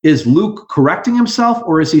 Is Luke correcting himself,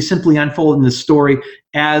 or is he simply unfolding the story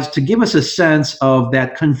as to give us a sense of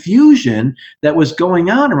that confusion that was going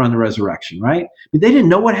on around the resurrection, right? They didn't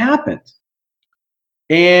know what happened.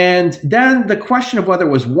 And then the question of whether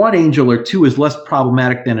it was one angel or two is less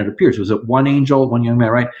problematic than it appears. Was it one angel, one young man,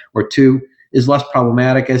 right? Or two is less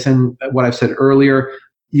problematic, as in what I've said earlier.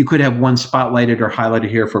 you could have one spotlighted or highlighted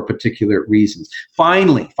here for particular reasons.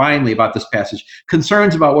 Finally, about this passage,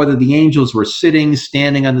 concerns about whether the angels were sitting,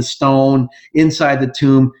 standing on the stone, inside the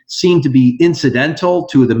tomb, seem to be incidental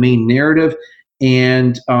to the main narrative.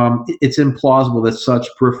 And it's implausible that such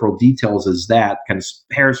peripheral details as that, kind of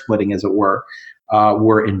hair splitting as it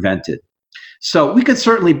were invented. So we could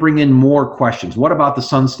certainly bring in more questions. What about the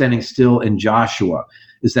sun standing still in Joshua?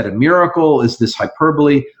 Is that a miracle? Is this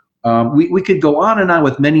hyperbole? We could go on and on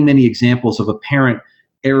with many, many examples of apparent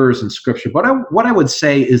errors in Scripture. But what I would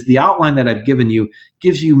say is the outline that I've given you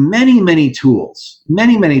gives you many, many tools,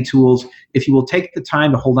 if you will take the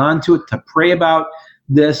time to hold on to it, to pray about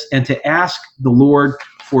this, and to ask the Lord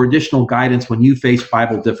for additional guidance when you face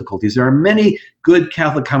Bible difficulties. There are many good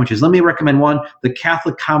Catholic commentaries. Let me recommend one, the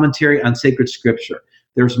Catholic Commentary on Sacred Scripture.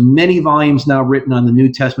 There's many volumes now written on the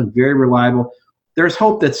New Testament, very reliable. There's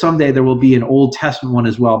hope that someday there will be an Old Testament one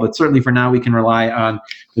as well, but certainly for now we can rely on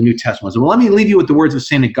the New Testament. So let me leave you with the words of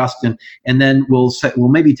St. Augustine, and then we'll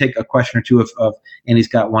maybe take a question or two if Andy's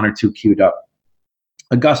got one or two queued up.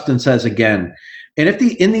 Augustine says again, and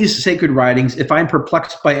in these sacred writings, if I am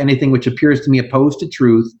perplexed by anything which appears to me opposed to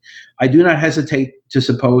truth, I do not hesitate to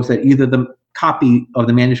suppose that either the copy of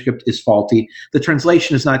the manuscript is faulty, the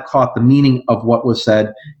translation has not caught the meaning of what was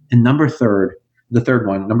said, and number three,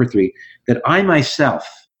 that I myself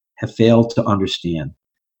have failed to understand.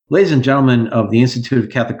 Ladies and gentlemen of the Institute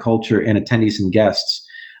of Catholic Culture and attendees and guests,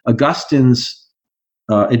 Augustine's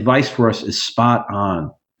advice for us is spot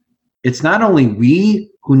on. It's not only we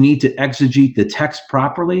who need to exegete the text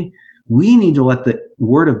properly, we need to let the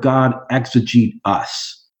Word of God exegete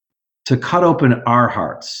us, to cut open our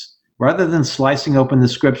hearts. Rather than slicing open the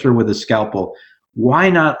Scripture with a scalpel, why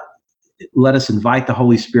not let us invite the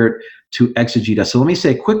Holy Spirit to exegete us? So let me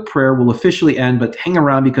say a quick prayer. We'll officially end, but hang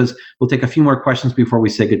around because we'll take a few more questions before we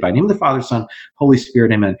say goodbye. In the name of the Father, Son, Holy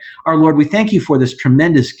Spirit, amen. Our Lord, we thank you for this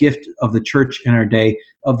tremendous gift of the church in our day,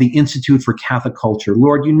 of the Institute for Catholic Culture.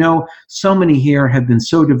 Lord, you know, so many here have been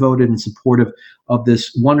so devoted and supportive of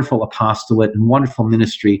this wonderful apostolate and wonderful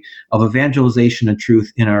ministry of evangelization and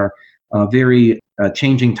truth in our very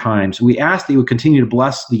changing times. We ask that you would continue to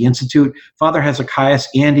bless the Institute, Father Hezekiah,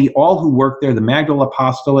 Andy, all who work there, the Magdala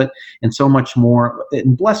Apostolate, and so much more.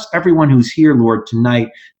 And bless everyone who's here, Lord, tonight,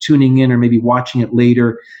 tuning in or maybe watching it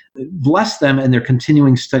later. Bless them in their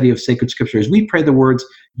continuing study of sacred Scripture. As we pray the words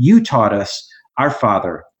you taught us, our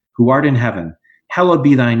Father, who art in heaven, hallowed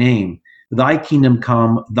be thy name. Thy kingdom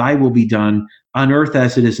come, thy will be done, on earth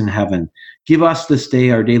as it is in heaven. Give us this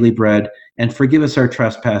day our daily bread, and forgive us our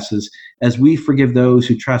trespasses, as we forgive those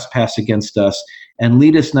who trespass against us. And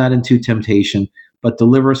lead us not into temptation, but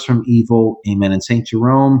deliver us from evil. Amen. And St.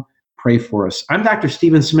 Jerome, pray for us. I'm Dr.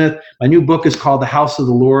 Stephen Smith. My new book is called The House of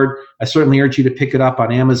the Lord. I certainly urge you to pick it up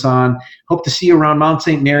on Amazon. Hope to see you around Mount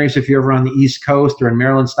St. Mary's if you're ever on the East Coast or in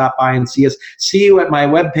Maryland. Stop by and see us. See you at my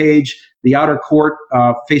webpage, The Outer Court,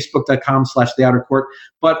 facebook.com/The Outer Court.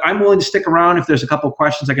 But I'm willing to stick around. If there's a couple of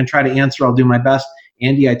questions I can try to answer, I'll do my best.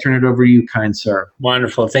 Andy, I turn it over to you, kind sir.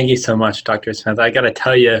 Wonderful. Thank you so much, Dr. Smith. I got to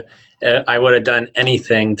tell you, I would have done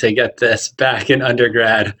anything to get this back in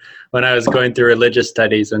undergrad when I was going through religious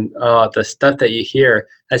studies. And the stuff that you hear,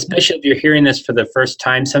 especially if you're hearing this for the first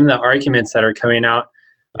time, some of the arguments that are coming out,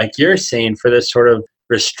 like you're saying, for this sort of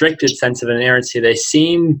restricted sense of inerrancy, they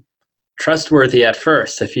seem trustworthy at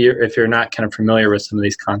first if you're not kind of familiar with some of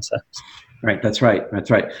these concepts. Right, that's right.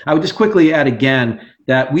 I would just quickly add again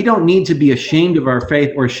that we don't need to be ashamed of our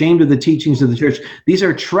faith or ashamed of the teachings of the church. These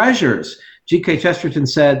are treasures. G.K. Chesterton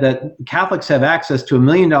said that Catholics have access to $1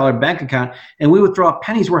 million bank account, and we would throw out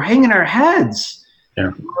pennies. We're hanging our heads. Yeah.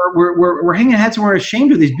 We're hanging heads, and we're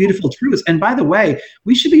ashamed of these beautiful truths. And by the way,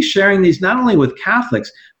 we should be sharing these not only with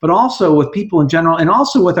Catholics, but also with people in general, and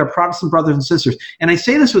also with our Protestant brothers and sisters. And I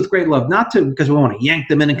say this with great love, not because we want to yank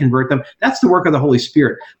them in and convert them. That's the work of the Holy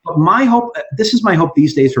Spirit. But my hope, this is my hope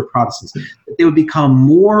these days for Protestants, that they would become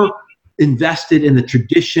more invested in the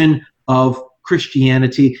tradition of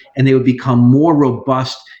Christianity, and they would become more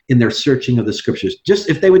robust in their searching of the Scriptures. Just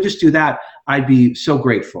if they would just do that, I'd be so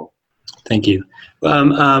grateful. Thank you.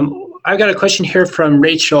 I've got a question here from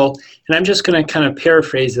Rachel, and I'm just going to kind of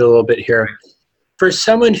paraphrase it a little bit here. For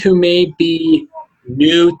someone who may be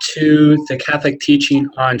new to the Catholic teaching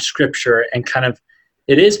on Scripture, and kind of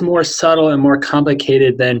it is more subtle and more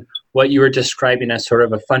complicated than what you were describing as sort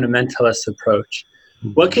of a fundamentalist approach,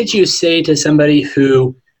 what could you say to somebody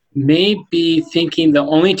who may be thinking the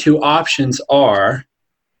only two options are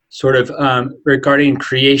sort of regarding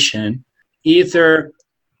creation, either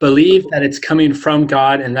believe that it's coming from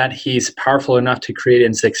God and that he's powerful enough to create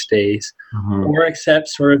in 6 days, or accept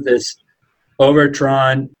sort of this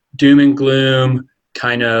overdrawn doom and gloom,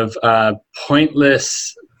 kind of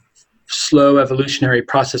pointless, slow evolutionary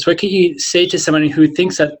process? What can you say to someone who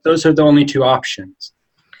thinks that those are the only two options?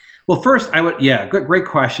 Well, first, great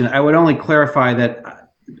question. I would only clarify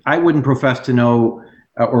that I wouldn't profess to know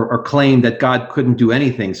or claim that God couldn't do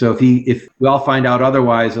anything. So if we all find out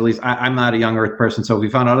otherwise, at least I'm not a young earth person, so if we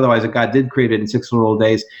found out otherwise that God did create it in 6 literal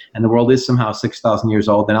days and the world is somehow 6,000 years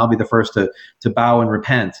old, then I'll be the first to bow and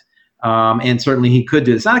repent. And certainly he could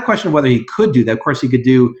do it. It's not a question of whether he could do that. Of course, he could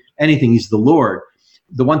do anything. He's the Lord.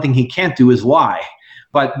 The one thing he can't do is lie.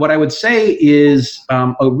 But what I would say is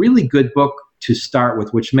a really good book to start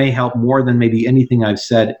with, which may help more than maybe anything I've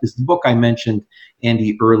said, is the book I mentioned,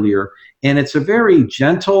 Andy, earlier. And it's a very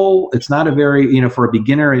gentle, it's not a very, for a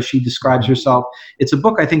beginner, as she describes herself, it's a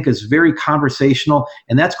book I think is very conversational,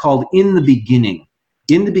 and that's called In the Beginning.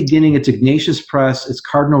 In the Beginning, it's Ignatius Press, it's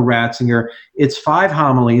Cardinal Ratzinger, it's 5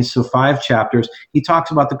 homilies, so 5 chapters. He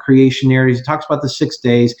talks about the creation areas, he talks about the 6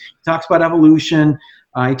 days, he talks about evolution,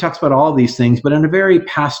 he talks about all these things, but in a very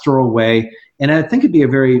pastoral way. And I think it'd be a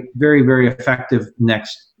very, very, very effective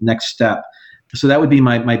next step. So that would be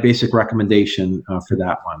my basic recommendation for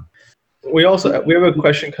that one. We have a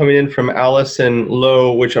question coming in from Allison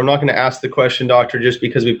Lowe, which I'm not going to ask the question, Doctor, just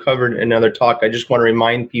because we've covered another talk. I just want to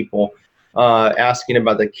remind people asking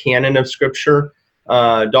about the canon of Scripture.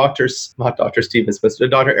 Not Dr. Stephen Smith,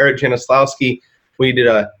 but Dr. Eric Janoslawski, we did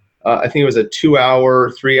I think it was a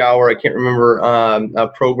 2-hour, 3-hour, I can't remember, a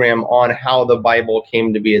program on how the Bible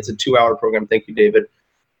came to be. It's a 2-hour program. Thank you, David.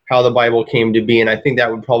 How the Bible came to be. And I think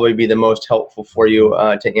that would probably be the most helpful for you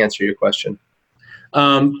to answer your question.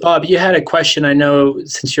 Bob, you had a question. I know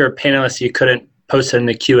since you're a panelist, you couldn't post it in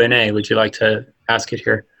the Q&A. Would you like to ask it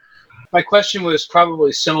here? My question was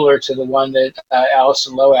probably similar to the one that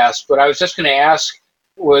Allison Lowe asked, but I was just going to ask,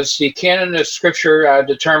 was the canon of Scripture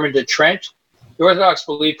determined at Trent? The Orthodox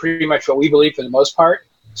believe pretty much what we believe for the most part.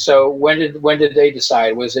 So when did they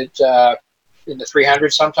decide? Was it in the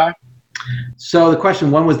 300s sometime? So the question,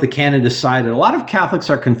 when was the canon decided? A lot of Catholics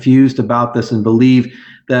are confused about this and believe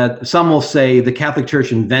that some will say the Catholic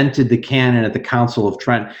Church invented the canon at the Council of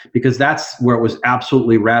Trent because that's where it was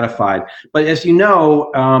absolutely ratified. But as you know,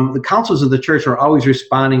 the councils of the Church are always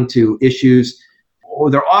responding to issues, or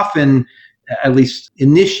they're often at least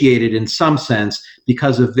initiated in some sense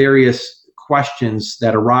because of various questions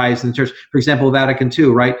that arise in the Church. For example, Vatican II,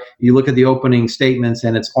 right? You look at the opening statements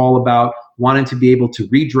and it's all about wanting to be able to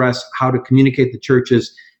redress how to communicate the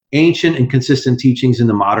Church's ancient and consistent teachings in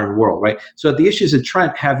the modern world, right? So the issues at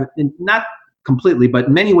Trent have, not completely, but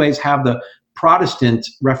in many ways have the Protestant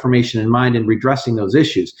Reformation in mind in redressing those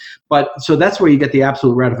issues. But so that's where you get the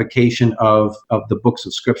absolute ratification of the books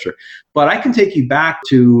of Scripture. But I can take you back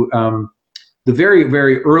to the very,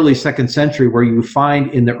 very early 2nd century, where you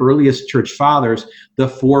find in the earliest church fathers the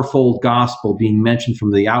fourfold gospel being mentioned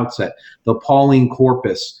from the outset, the Pauline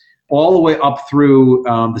Corpus, all the way up through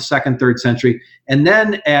the 2nd, 3rd century. And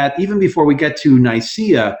then even before we get to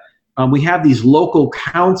Nicaea, we have these local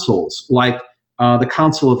councils like the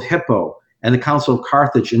Council of Hippo and the Council of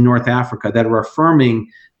Carthage in North Africa that are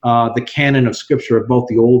affirming the canon of Scripture of both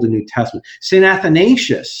the Old and New Testament. St.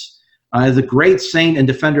 Athanasius is a great saint and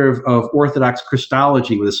defender of Orthodox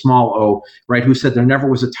Christology with a small o, right, who said there never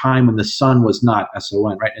was a time when the sun was not,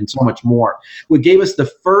 S-O-N, right, and so much more. Who gave us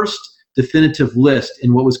the first definitive list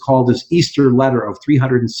in what was called his Easter letter of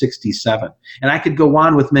 367. And I could go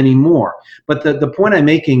on with many more. But the point I'm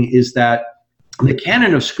making is that the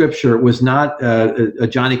canon of Scripture was not a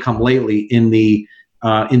Johnny-come-lately in the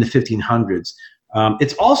 1500s.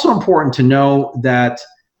 It's also important to know that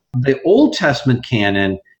the Old Testament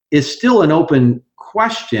canon is still an open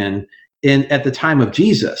question at the time of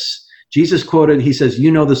Jesus. Jesus quoted, he says,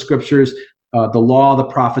 you know the Scriptures, the law, the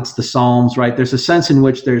prophets, the Psalms, right? There's a sense in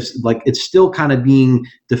which it's still kind of being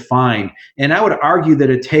defined. And I would argue that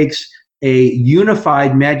it takes a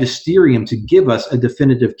unified magisterium to give us a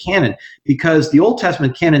definitive canon, because the Old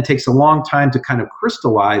Testament canon takes a long time to kind of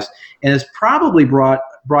crystallize and is probably brought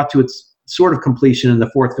to its sort of completion in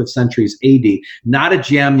the 4th, 5th centuries AD. Not a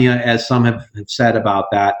Jamnia, as some have said about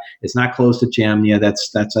that. It's not closed to Jamnia.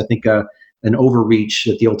 That's I think, an overreach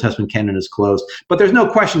that the Old Testament canon is closed. But there's no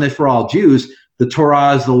question that for all Jews, the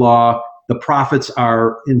Torah is the law, the prophets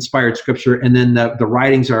are inspired Scripture, and then the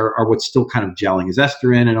writings are what's still kind of gelling. Is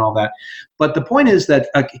Esther in and all that? But the point is that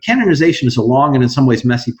canonization is a long and in some ways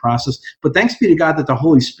messy process, but thanks be to God that the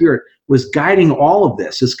Holy Spirit was guiding all of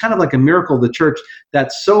this. It's kind of like a miracle of the Church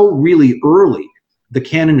that so really early the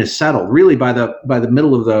canon is settled. Really by the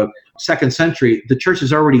middle of the second century, the church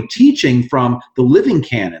is already teaching from the living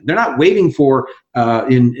canon. They're not waiting for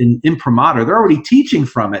in imprimatur. They're already teaching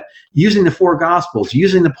from it, using the four Gospels,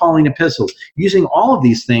 using the Pauline epistles, using all of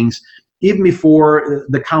these things, even before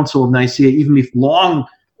the Council of Nicaea, even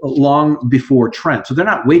long before Trent. So they're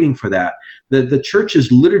not waiting for that. The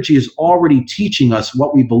church's liturgy is already teaching us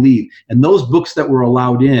what we believe. And those books that were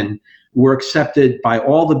allowed in were accepted by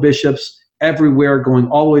all the bishops everywhere, going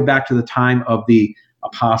all the way back to the time of the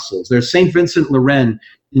apostles. There's St. Vincent Leren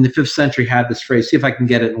in the 5th century had this phrase, see if I can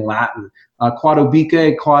get it in Latin, quod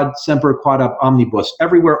ubique, quod semper, quod ab omnibus,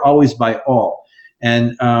 everywhere, always, by all,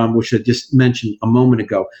 and which I just mentioned a moment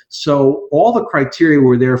ago. So all the criteria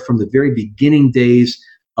were there from the very beginning days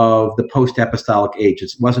of the post-apostolic age.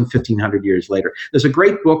 It wasn't 1,500 years later. There's a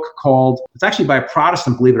great book called, it's actually by a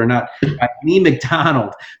Protestant, believe it or not, by Nee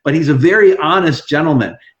MacDonald, but he's a very honest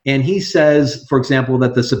gentleman. And he says, for example,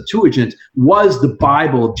 that the Septuagint was the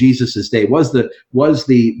Bible of Jesus' day, was the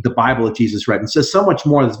Bible that Jesus read. And says so much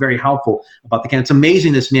more that's very helpful about the canon. It's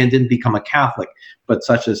amazing this man didn't become a Catholic, but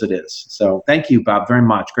such as it is. So thank you, Bob, very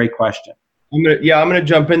much. Great question. I'm gonna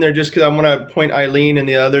jump in there just because I want to point Eileen and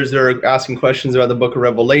the others that are asking questions about the Book of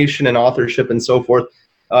Revelation and authorship and so forth.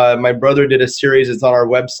 My brother did a series. It's on our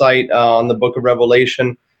website on the Book of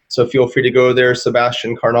Revelation. So feel free to go there.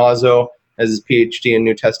 Sebastian Carnazzo has his PhD in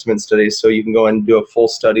New Testament studies, so you can go and do a full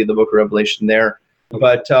study of the Book of Revelation there.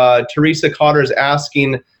 But Teresa Cotter is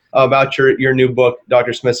asking about your new book,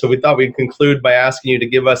 Dr. Smith. So we thought we'd conclude by asking you to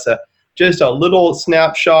give us just a little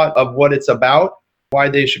snapshot of what it's about, why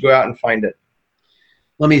they should go out and find it.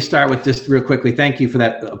 Let me start with this real quickly. Thank you for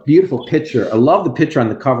that beautiful picture. I love the picture on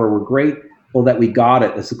the cover. We're grateful that we got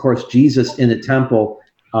it. It's, of course, Jesus in the temple.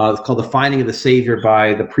 It's called The Finding of the Savior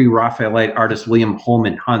by the pre-Raphaelite artist William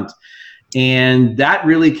Holman Hunt. And that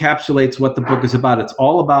really encapsulates what the book is about. It's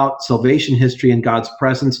all about salvation history and God's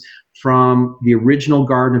presence from the original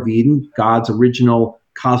Garden of Eden, God's original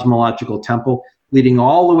cosmological temple, leading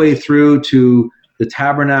all the way through to the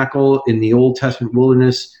tabernacle in the Old Testament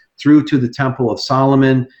wilderness, through to the Temple of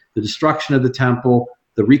Solomon, the destruction of the temple,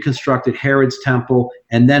 the reconstructed Herod's temple,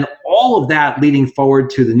 and then all of that leading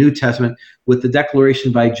forward to the New Testament with the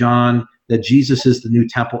declaration by John that Jesus is the new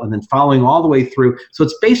temple, and then following all the way through. So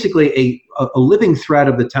it's basically a living thread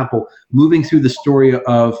of the temple, moving through the story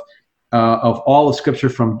of all of Scripture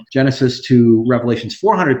from Genesis to Revelations.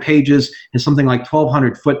 400 pages and something like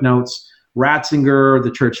 1,200 footnotes. Ratzinger,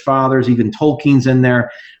 the Church Fathers, even Tolkien's in there.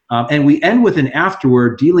 And we end with an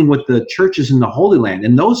afterword dealing with the churches in the Holy Land.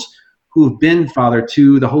 And those who have been, Father,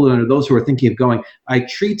 to the Holy Land, or those who are thinking of going, I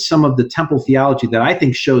treat some of the temple theology that I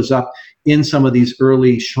think shows up in some of these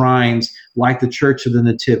early shrines, like the Church of the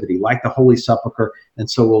Nativity, like the Holy Sepulchre,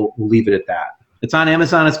 and so we'll leave it at that. It's on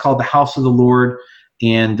Amazon. It's called The House of the Lord,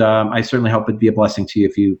 and I certainly hope it'd be a blessing to you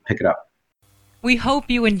if you pick it up. We hope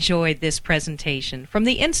you enjoyed this presentation from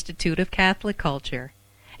the Institute of Catholic Culture.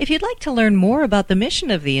 If you'd like to learn more about the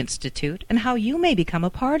mission of the Institute and how you may become a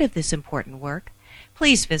part of this important work,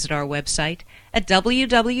 please visit our website at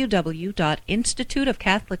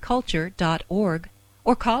www.instituteofcatholicculture.org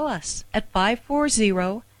or call us at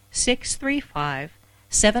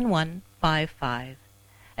 540-635-7155.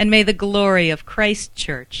 And may the glory of Christ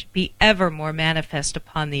Church be ever more manifest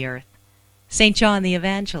upon the earth. St. John the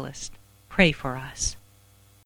Evangelist, pray for us.